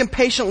 we can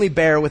patiently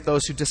bear with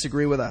those who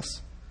disagree with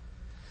us.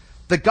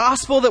 The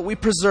gospel that we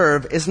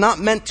preserve is not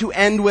meant to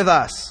end with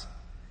us.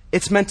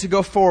 It's meant to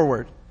go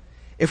forward.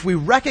 If we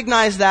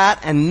recognize that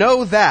and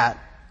know that,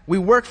 we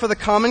work for the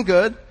common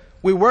good,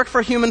 we work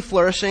for human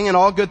flourishing and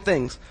all good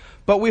things,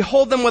 but we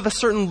hold them with a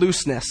certain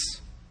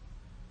looseness,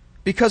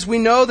 because we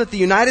know that the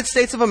United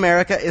States of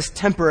America is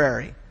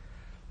temporary,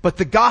 but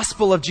the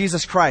gospel of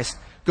Jesus Christ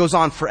goes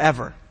on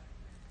forever.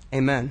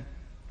 Amen.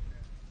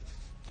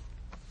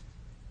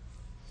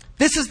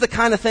 This is the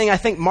kind of thing I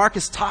think Mark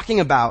is talking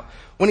about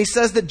when he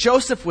says that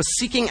Joseph was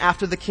seeking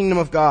after the kingdom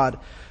of God.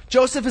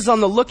 Joseph is on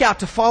the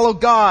lookout to follow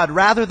God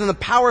rather than the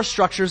power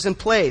structures in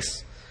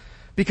place,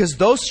 because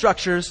those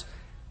structures,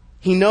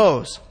 he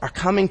knows, are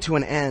coming to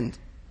an end.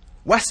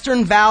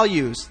 Western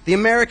values, the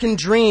American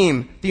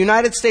dream, the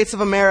United States of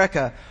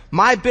America,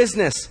 my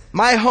business,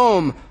 my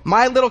home,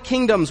 my little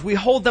kingdoms, we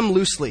hold them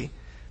loosely.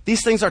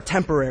 These things are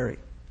temporary.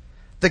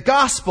 The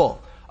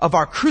gospel of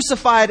our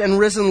crucified and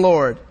risen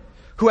Lord,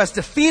 who has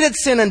defeated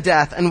sin and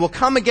death and will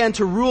come again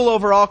to rule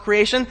over all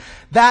creation,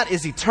 that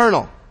is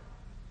eternal.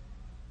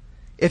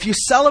 If you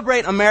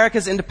celebrate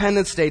America's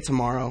Independence Day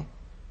tomorrow,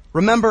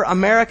 remember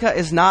America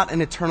is not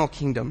an eternal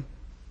kingdom.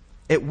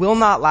 It will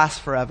not last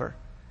forever.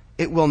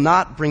 It will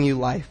not bring you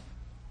life.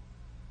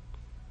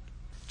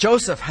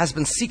 Joseph has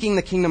been seeking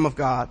the kingdom of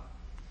God.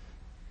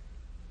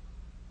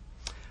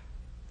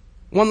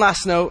 One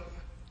last note.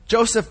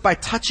 Joseph, by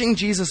touching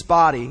Jesus'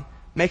 body,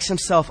 makes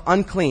himself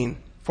unclean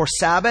for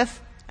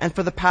Sabbath and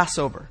for the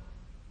Passover.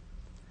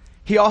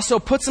 He also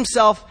puts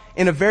himself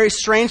in a very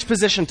strange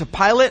position to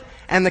Pilate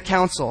and the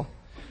council.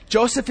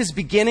 Joseph is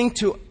beginning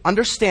to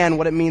understand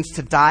what it means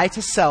to die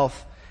to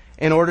self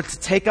in order to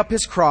take up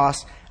his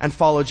cross and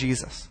follow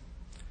Jesus.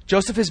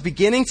 Joseph is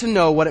beginning to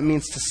know what it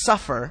means to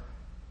suffer,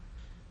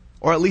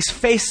 or at least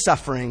face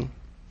suffering,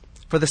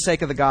 for the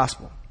sake of the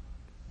gospel.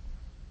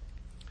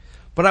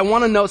 But I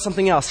want to note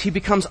something else. He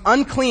becomes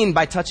unclean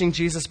by touching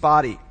Jesus'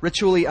 body,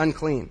 ritually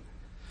unclean.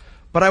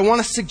 But I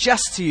want to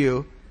suggest to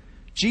you,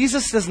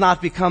 Jesus does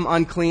not become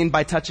unclean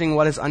by touching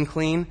what is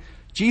unclean.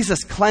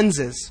 Jesus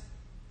cleanses.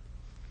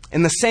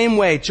 In the same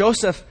way,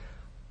 Joseph,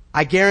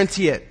 I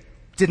guarantee it,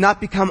 did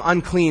not become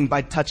unclean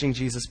by touching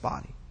Jesus'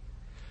 body.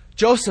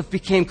 Joseph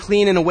became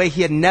clean in a way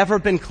he had never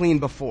been clean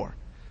before,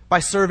 by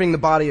serving the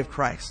body of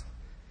Christ.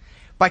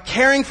 By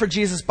caring for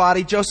Jesus'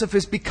 body, Joseph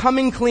is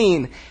becoming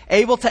clean,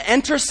 able to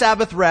enter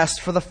Sabbath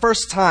rest for the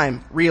first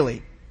time,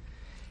 really.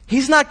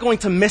 He's not going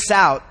to miss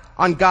out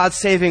on God's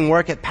saving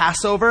work at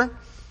Passover.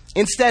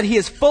 Instead, he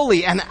is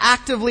fully and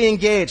actively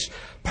engaged,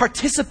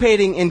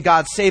 participating in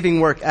God's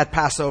saving work at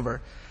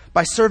Passover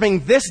by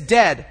serving this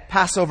dead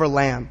Passover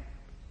lamb.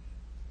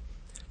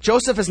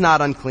 Joseph is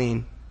not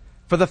unclean.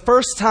 For the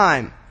first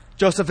time,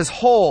 Joseph is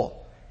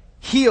whole,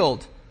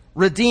 healed,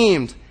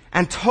 redeemed,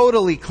 and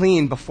totally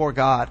clean before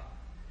God.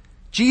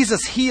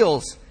 Jesus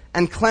heals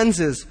and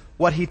cleanses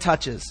what he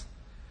touches.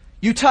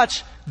 You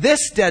touch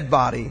this dead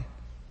body,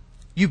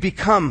 you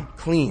become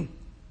clean.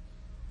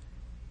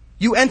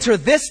 You enter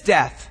this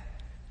death,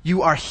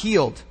 you are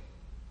healed.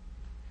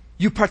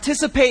 You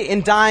participate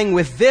in dying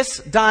with this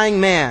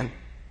dying man,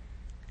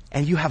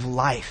 and you have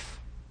life.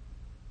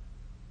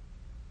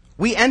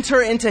 We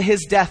enter into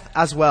his death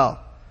as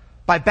well,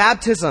 by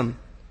baptism,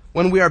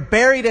 when we are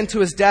buried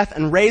into his death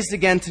and raised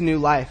again to new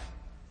life.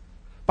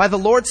 By the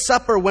Lord's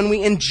Supper, when we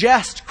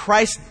ingest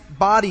Christ's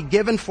body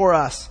given for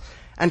us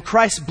and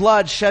Christ's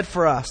blood shed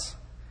for us.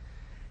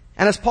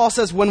 And as Paul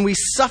says, when we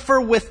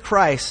suffer with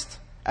Christ,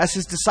 as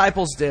his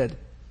disciples did.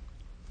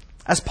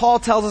 As Paul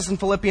tells us in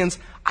Philippians,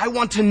 I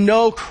want to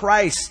know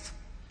Christ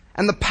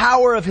and the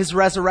power of his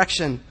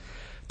resurrection,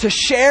 to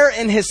share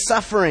in his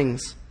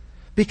sufferings,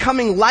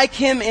 becoming like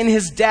him in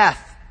his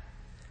death,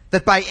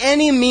 that by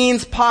any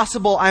means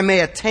possible I may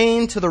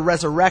attain to the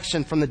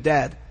resurrection from the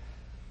dead.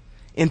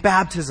 In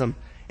baptism,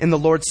 in the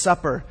Lord's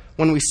Supper,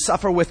 when we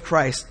suffer with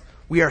Christ,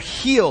 we are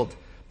healed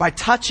by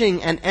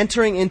touching and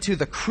entering into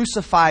the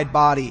crucified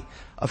body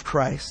of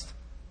Christ.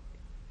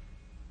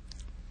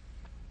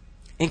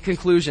 In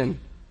conclusion,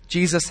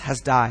 Jesus has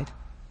died.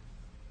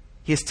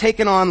 He has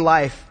taken on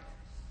life,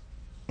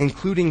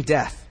 including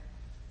death.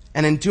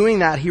 And in doing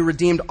that, he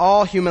redeemed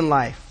all human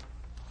life.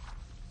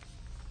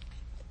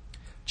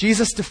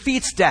 Jesus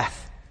defeats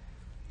death.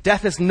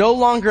 Death is no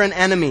longer an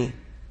enemy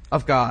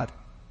of God.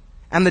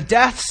 And the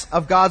deaths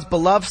of God's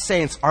beloved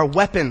saints are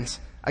weapons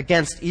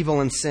against evil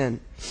and sin.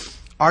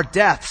 Our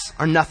deaths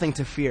are nothing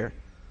to fear.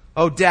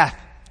 O death,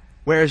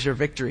 where is your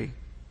victory?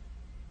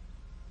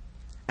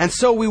 And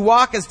so we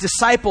walk as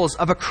disciples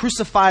of a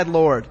crucified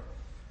Lord.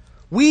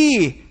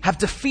 We have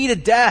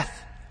defeated death.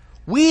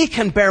 We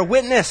can bear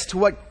witness to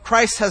what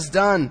Christ has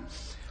done.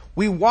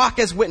 We walk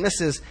as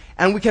witnesses,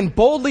 and we can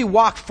boldly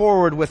walk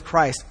forward with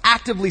Christ,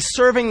 actively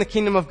serving the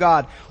kingdom of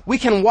God. We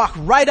can walk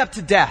right up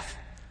to death,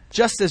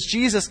 just as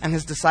Jesus and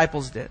his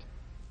disciples did.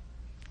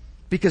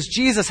 Because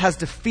Jesus has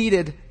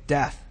defeated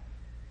death.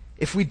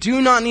 If we do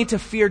not need to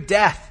fear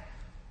death,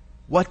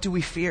 what do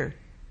we fear?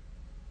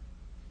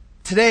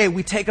 Today,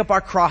 we take up our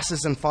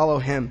crosses and follow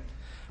him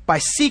by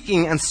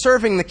seeking and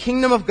serving the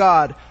kingdom of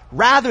God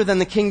rather than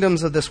the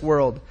kingdoms of this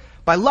world,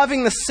 by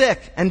loving the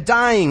sick and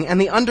dying and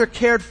the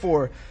undercared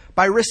for,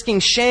 by risking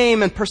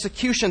shame and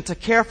persecution to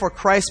care for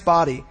Christ's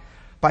body,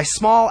 by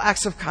small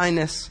acts of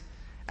kindness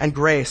and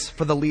grace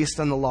for the least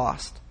and the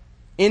lost,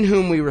 in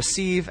whom we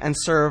receive and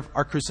serve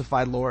our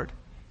crucified Lord.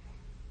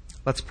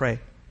 Let's pray.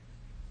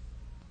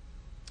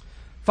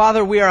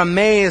 Father, we are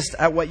amazed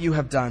at what you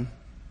have done.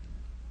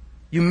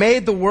 You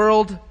made the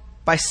world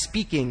by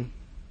speaking.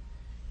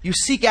 You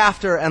seek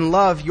after and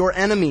love your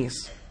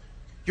enemies.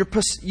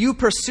 You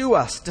pursue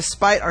us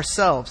despite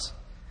ourselves.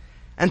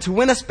 And to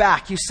win us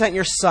back, you sent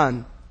your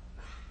Son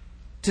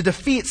to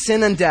defeat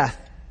sin and death.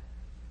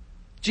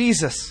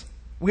 Jesus,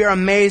 we are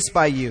amazed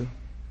by you.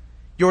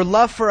 Your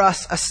love for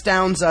us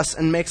astounds us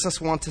and makes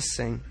us want to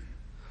sing.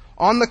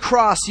 On the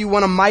cross, you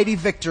won a mighty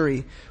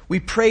victory. We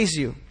praise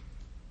you.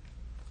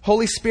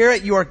 Holy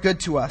Spirit, you are good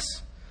to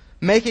us.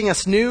 making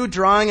us new,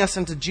 drawing us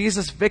into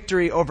Jesus'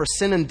 victory over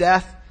sin and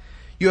death.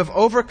 You have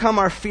overcome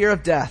our fear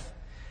of death.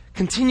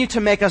 Continue to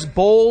make us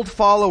bold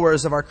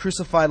followers of our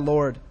crucified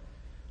Lord.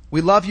 We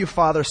love you,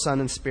 Father,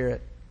 Son, and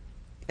Spirit.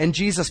 In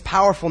Jesus'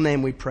 powerful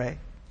name we pray.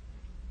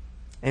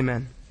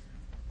 Amen.